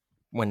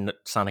when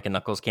Sonic and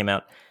Knuckles came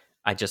out,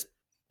 I just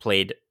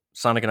played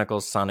Sonic and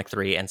Knuckles, Sonic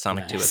 3, and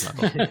Sonic 2 as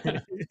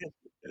Knuckles.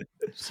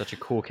 Such a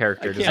cool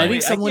character design. I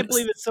can't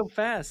believe it's so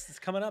fast. It's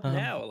coming up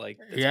now. Like,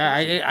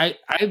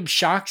 I'm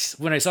shocked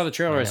when I saw the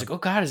trailer. I was like, oh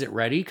God, is it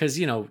ready? Because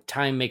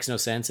time makes no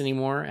sense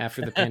anymore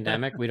after the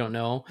pandemic. We don't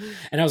know.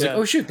 And I was like,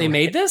 oh shoot, they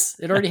made this?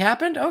 It already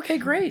happened? Okay,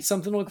 great.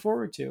 Something to look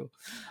forward to.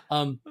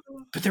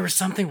 But there was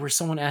something where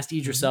someone asked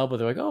Idris Elba,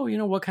 they're like, oh,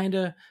 what kind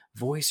of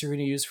voice are you going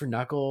to use for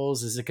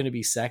Knuckles? Is it going to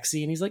be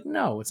sexy? And he's like,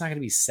 no, it's not going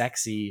to be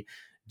sexy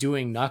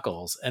doing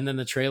Knuckles. And then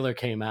the trailer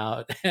came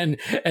out and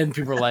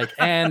people were like,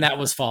 and that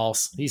was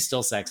false. He's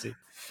still sexy.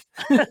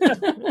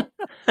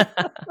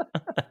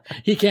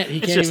 he can't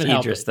even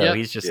help Idris, it. Though. Yep.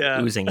 He's just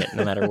oozing it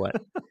no matter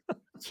what.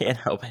 Can't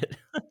help it.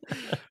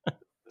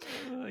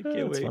 I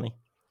can't wait. Funny.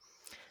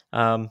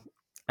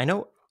 I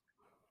know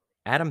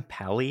Adam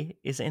Pally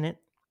is in it.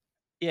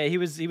 Yeah, he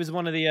was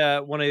one of the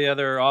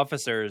other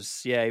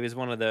officers. Yeah, he was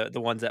one of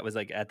the ones that was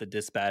like at the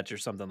dispatch or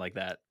something like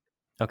that.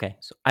 Okay,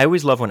 so I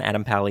always love when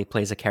Adam Pally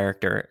plays a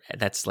character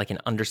that's like an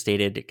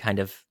understated kind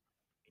of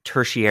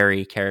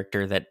tertiary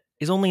character that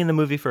is only in the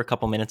movie for a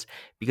couple minutes,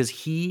 because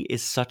he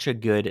is such a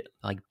good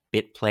like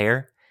bit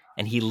player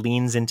and he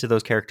leans into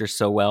those characters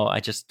so well.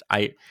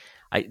 I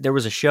there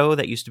was a show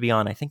that used to be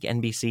on, I think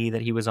NBC,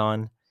 that he was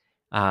on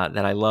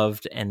that I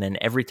loved, and then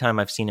every time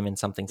I've seen him in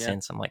something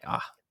since, I'm like,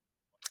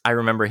 I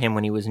remember him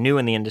when he was new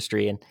in the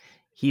industry, and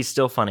he's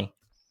still funny.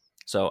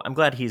 So I'm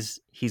glad he's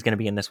going to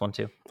be in this one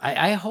too.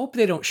 I hope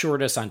they don't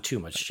short us on too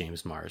much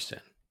James Marsden.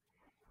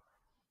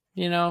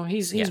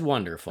 He's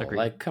wonderful. Agreed.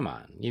 Like, come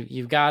on,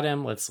 you've got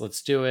him.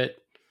 Let's do it.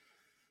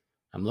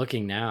 I'm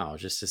looking now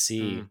just to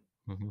see.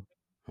 Mm-hmm.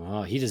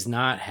 Oh, he does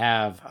not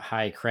have a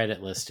high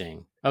credit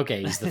listing.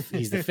 Okay, he's the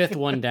 5th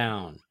one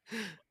down.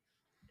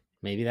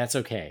 Maybe that's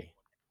okay.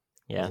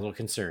 Yeah, I'm a little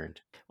concerned.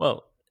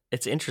 Well,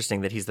 it's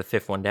interesting that he's the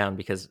 5th one down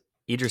because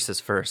Idris is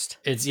first.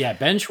 It's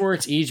Ben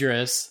Schwartz,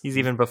 Idris. He's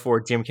even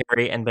before Jim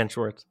Carrey and Ben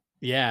Schwartz.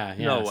 Yeah.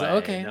 No so, way.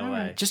 okay, no all way.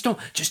 Right. Just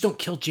don't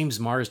kill James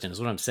Marsden is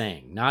what I'm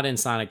saying. Not in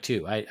Sonic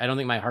 2. I don't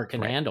think my heart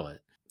can handle it.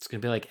 It's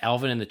gonna be like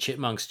Alvin and the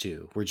Chipmunks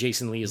 2, where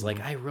Jason Lee is like,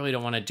 I really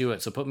don't want to do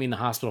it, so put me in the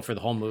hospital for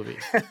the whole movie.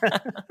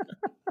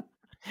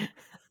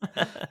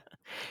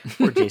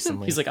 Poor Jason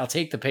Lee. He's like, I'll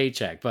take the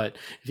paycheck, but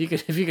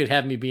if you could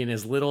have me be in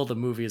as little of the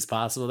movie as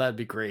possible, that'd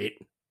be great.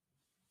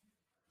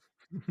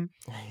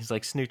 He's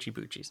like Snoochie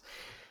Boochies.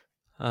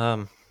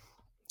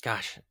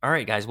 Gosh. All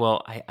right, guys.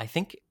 Well, I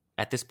think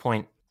at this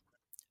point,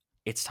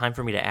 it's time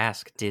for me to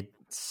ask, did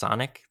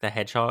Sonic the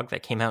Hedgehog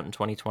that came out in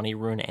 2020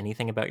 ruin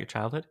anything about your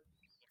childhood?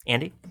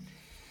 Andy?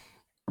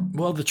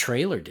 Well, the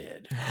trailer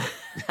did.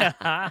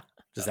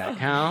 Does that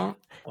count?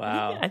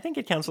 Wow. I think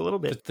it counts a little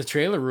bit. The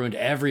trailer ruined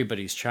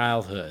everybody's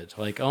childhood.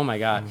 Like, oh my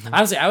God. Mm-hmm.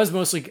 Honestly, I was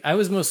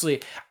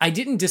mostly, I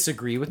didn't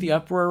disagree with the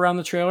uproar around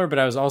the trailer, but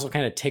I was also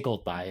kind of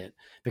tickled by it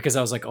because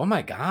I was like, oh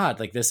my God,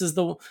 like this is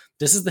the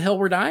hill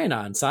we're dying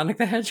on. Sonic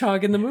the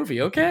Hedgehog in the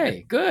movie.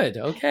 Okay, good.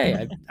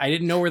 Okay. I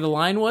didn't know where the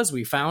line was.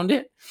 We found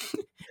it.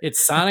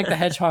 It's Sonic the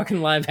Hedgehog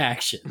in live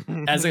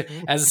action. As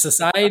a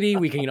society,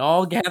 we can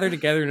all gather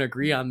together and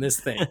agree on this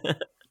thing.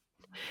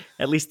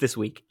 At least this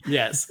week.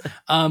 Yes.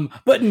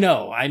 But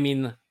no, I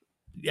mean,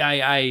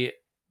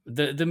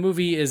 the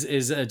movie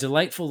is a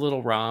delightful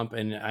little romp,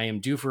 and I am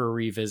due for a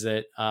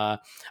revisit.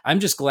 I'm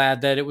just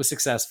glad that it was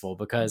successful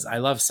because I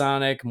love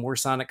Sonic. More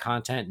Sonic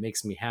content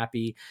makes me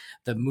happy.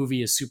 The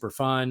movie is super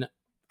fun.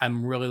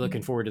 I'm really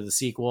looking forward to the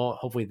sequel.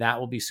 Hopefully that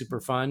will be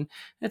super fun.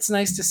 It's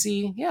nice to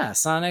see,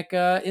 Sonic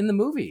in the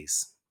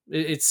movies.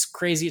 It's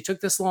crazy it took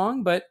this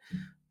long, but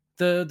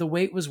the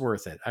wait was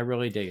worth it. I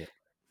really dig it.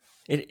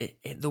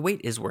 The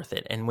wait is worth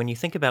it. And when you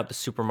think about the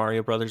Super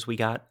Mario Brothers we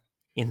got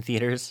in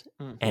theaters,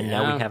 and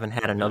now we haven't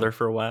had another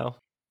for a while.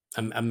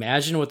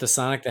 Imagine what the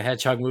Sonic the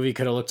Hedgehog movie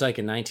could have looked like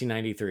in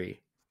 1993.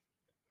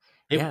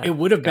 It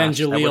would have been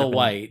Jaleel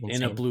White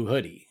in a blue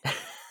hoodie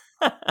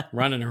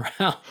running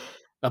around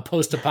a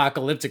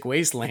post-apocalyptic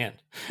wasteland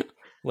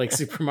like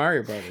Super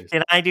Mario Brothers.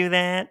 Did I do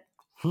that?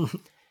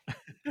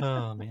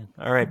 Oh, man.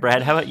 All right,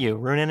 Brad, how about you?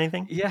 Ruin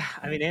anything? Yeah,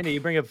 I mean, Andy,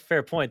 you bring up a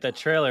fair point. That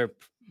trailer,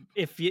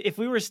 if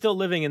we were still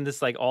living in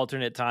this like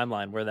alternate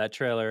timeline where that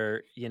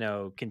trailer,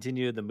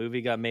 continued, the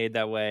movie got made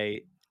that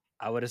way,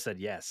 I would have said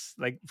yes.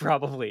 Like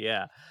probably,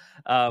 yeah.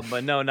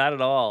 But no, not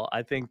at all.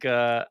 I think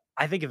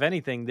if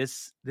anything,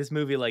 this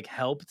movie like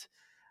helped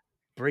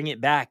bring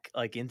it back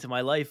like into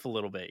my life a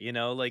little bit.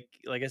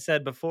 Like I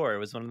said before, it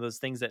was one of those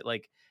things that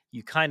like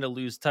you kind of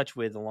lose touch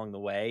with along the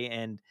way,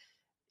 and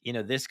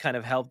this kind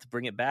of helped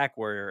bring it back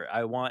where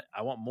I want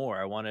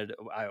more.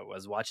 I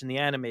was watching the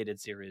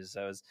animated series.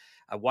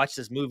 I watched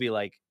this movie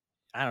like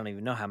I don't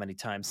even know how many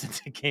times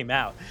since it came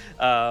out.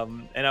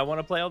 And I want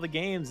to play all the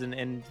games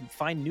and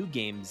find new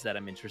games that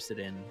I'm interested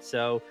in.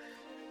 So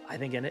I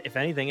think if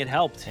anything, it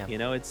helped.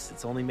 Yeah.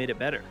 It's only made it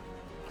better.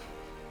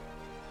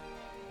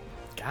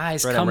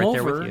 Guys, come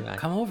over.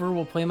 Come over.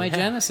 We'll play my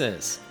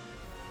Genesis.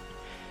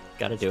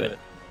 Got to do it.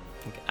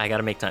 I got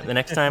to make time. The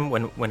next time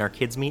when our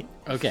kids meet.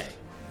 Okay.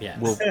 Yeah.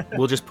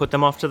 We'll just put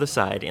them off to the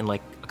side in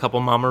like a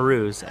couple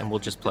Mamaroos and we'll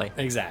just play.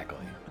 Exactly.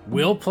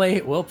 We'll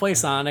play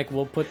Sonic.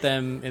 We'll put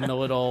them in the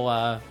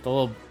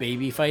little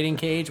baby fighting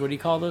cage. What do you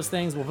call those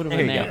things? We'll put them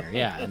in there.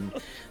 Yeah, and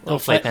they'll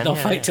fight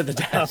to the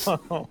death.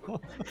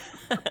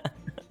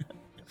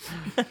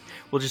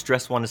 We'll just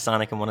dress one as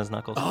Sonic and one as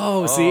Knuckles.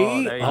 Oh,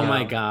 see? Oh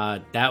my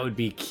God, that would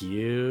be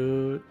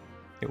cute.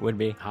 It would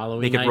be.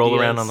 Halloween. They could roll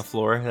around on the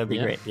floor. That'd be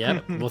great.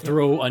 Yeah, we'll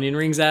throw onion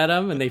rings at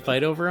them and they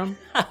fight over them.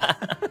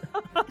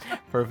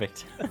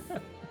 Perfect.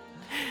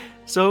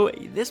 So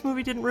this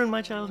movie didn't ruin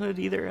my childhood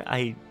either.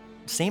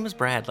 Same as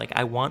Brad, like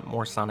I want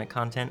more Sonic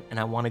content and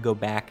I want to go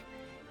back,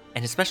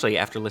 and especially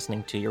after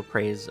listening to your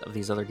praise of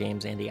these other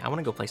games, Andy, I want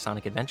to go play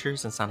Sonic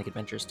Adventures and Sonic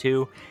Adventures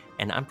 2,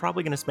 and I'm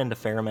probably going to spend a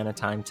fair amount of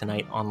time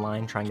tonight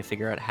online trying to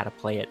figure out how to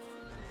play it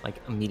like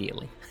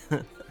immediately.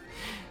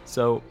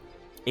 So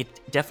it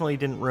definitely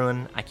didn't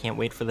ruin. I can't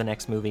wait for the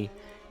next movie,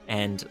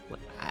 and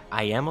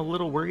I am a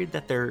little worried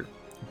that they're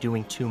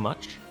doing too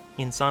much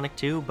in Sonic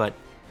 2, but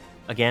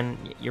again,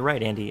 you're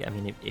right, Andy. I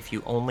mean, if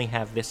you only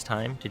have this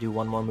time to do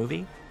one more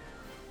movie,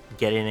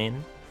 get it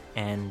in,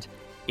 and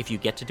if you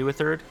get to do a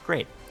third,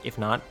 great. If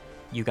not,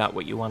 you got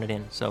what you wanted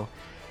in. So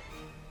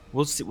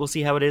we'll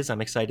see how it is.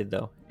 I'm excited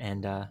though,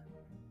 and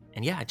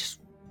yeah,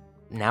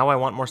 now I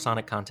want more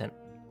Sonic content.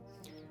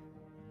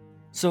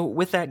 So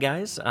with that,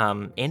 guys,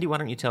 Andy, why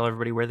don't you tell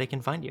everybody where they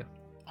can find you?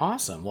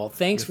 Awesome. Well,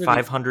 thanks for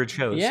 500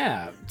 shows.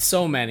 Yeah,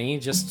 so many.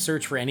 Just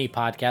search for any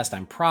podcast.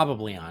 I'm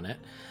probably on it.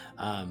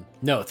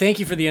 No, thank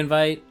you for the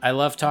invite. I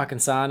love talking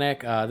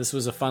Sonic. This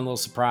was a fun little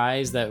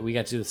surprise that we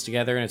got to do this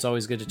together, and it's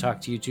always good to talk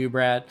to you too,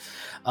 Brad.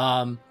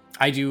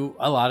 I do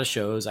a lot of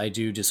shows. I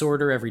do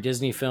Disorder, every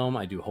Disney film.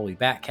 I do Holy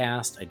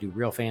Batcast. I do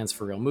Real Fans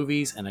for Real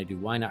Movies, and I do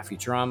Why Not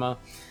Futurama.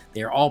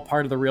 They are all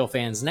part of the Real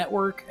Fans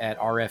Network at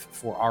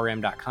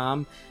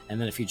rf4rm.com.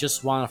 And then if you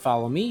just want to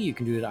follow me, you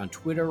can do it on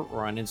Twitter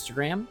or on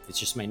Instagram. It's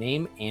just my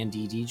name,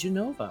 Andy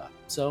DiGenova.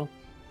 So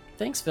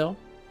thanks, Phil.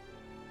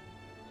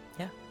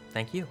 Yeah,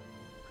 thank you.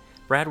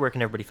 Brad, where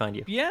can everybody find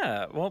you?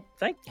 Yeah, well,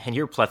 and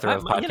your plethora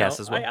of podcasts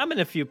as well. I'm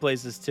in a few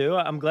places too.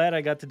 I'm glad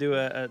I got to do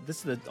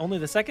this is only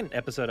the second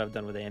episode I've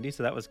done with Andy,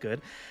 so that was good.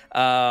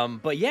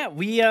 But yeah,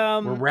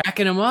 we're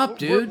racking them up,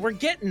 dude. We're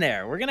getting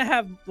there. We're gonna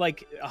have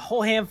like a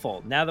whole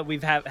handful now that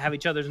we've have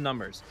each other's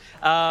numbers.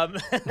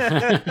 But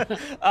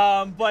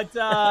I'm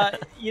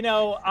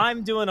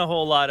doing a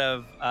whole lot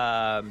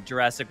of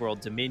Jurassic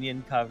World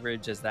Dominion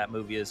coverage as that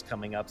movie is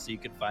coming up, so you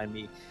can find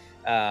me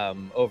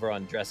over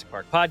on Jurassic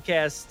Park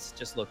Podcasts.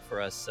 Just look for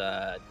us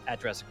at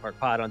Jurassic Park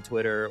Pod on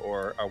Twitter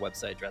or our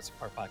website,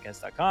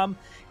 JurassicParkPodcast.com.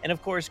 And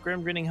of course,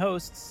 Grim Grinning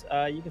Hosts,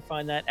 you can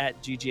find that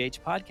at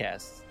GGH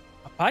Podcasts.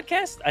 A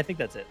podcast? I think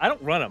that's it. I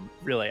don't run them,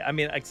 really. I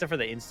mean, except for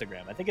the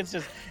Instagram. I think it's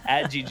just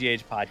at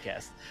GGH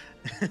Podcast.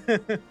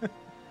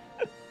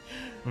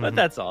 But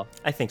that's all.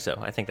 I think so.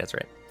 I think that's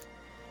right.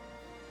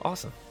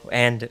 Awesome.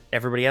 And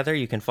everybody out there,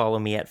 you can follow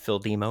me at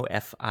PhilDimo,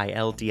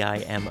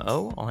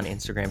 FILDIMO, on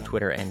Instagram,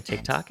 Twitter, and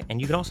TikTok.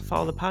 And you can also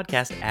follow the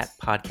podcast at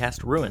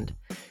Podcast Ruined.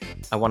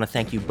 I want to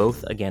thank you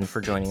both again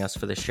for joining us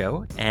for the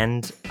show,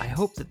 and I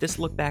hope that this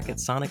look back at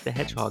Sonic the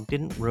Hedgehog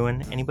didn't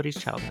ruin anybody's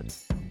childhood.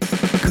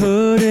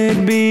 Could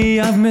it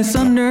be I've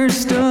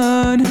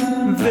misunderstood?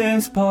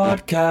 This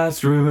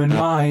podcast ruined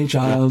my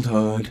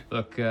childhood.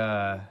 Look,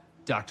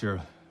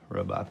 Dr.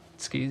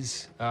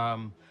 Robotskis,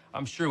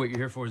 I'm sure what you're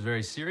here for is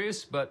very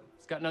serious, but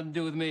it's got nothing to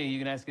do with me. You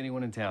can ask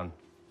anyone in town.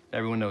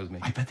 Everyone knows me.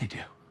 I bet they do.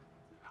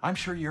 I'm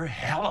sure you're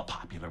hella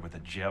popular with the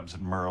Jebs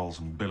and Merles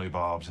and Billy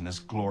Bobs and this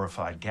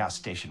glorified gas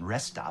station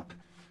rest stop.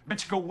 I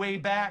bet you go way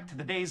back to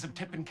the days of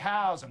tipping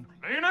cows and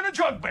playing in a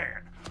jug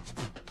band.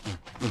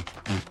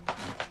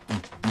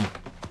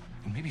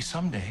 And maybe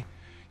someday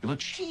You'll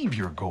achieve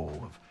your goal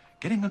of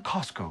getting a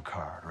Costco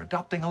card or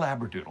adopting a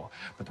Labradoodle.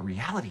 But the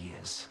reality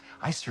is,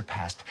 I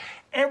surpassed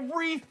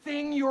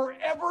everything you're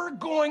ever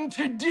going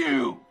to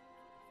do.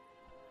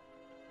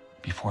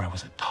 Before I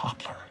was a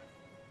toddler,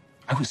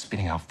 I was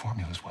spitting out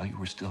formulas while you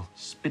were still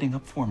spitting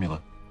up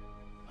formula.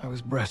 I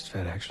was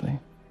breastfed, actually.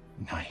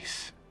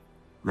 Nice.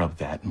 Rub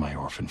that in my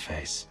orphan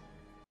face.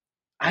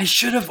 I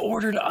should have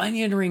ordered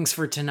onion rings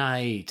for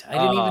tonight. I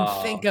didn't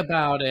even think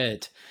about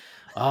it.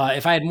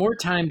 If I had more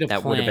time to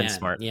plan, would have been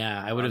smart.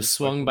 Yeah, I would have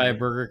swung by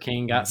Burger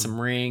King, got some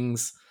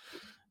rings.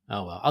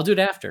 Oh well, I'll do it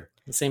after.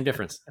 The same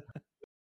difference.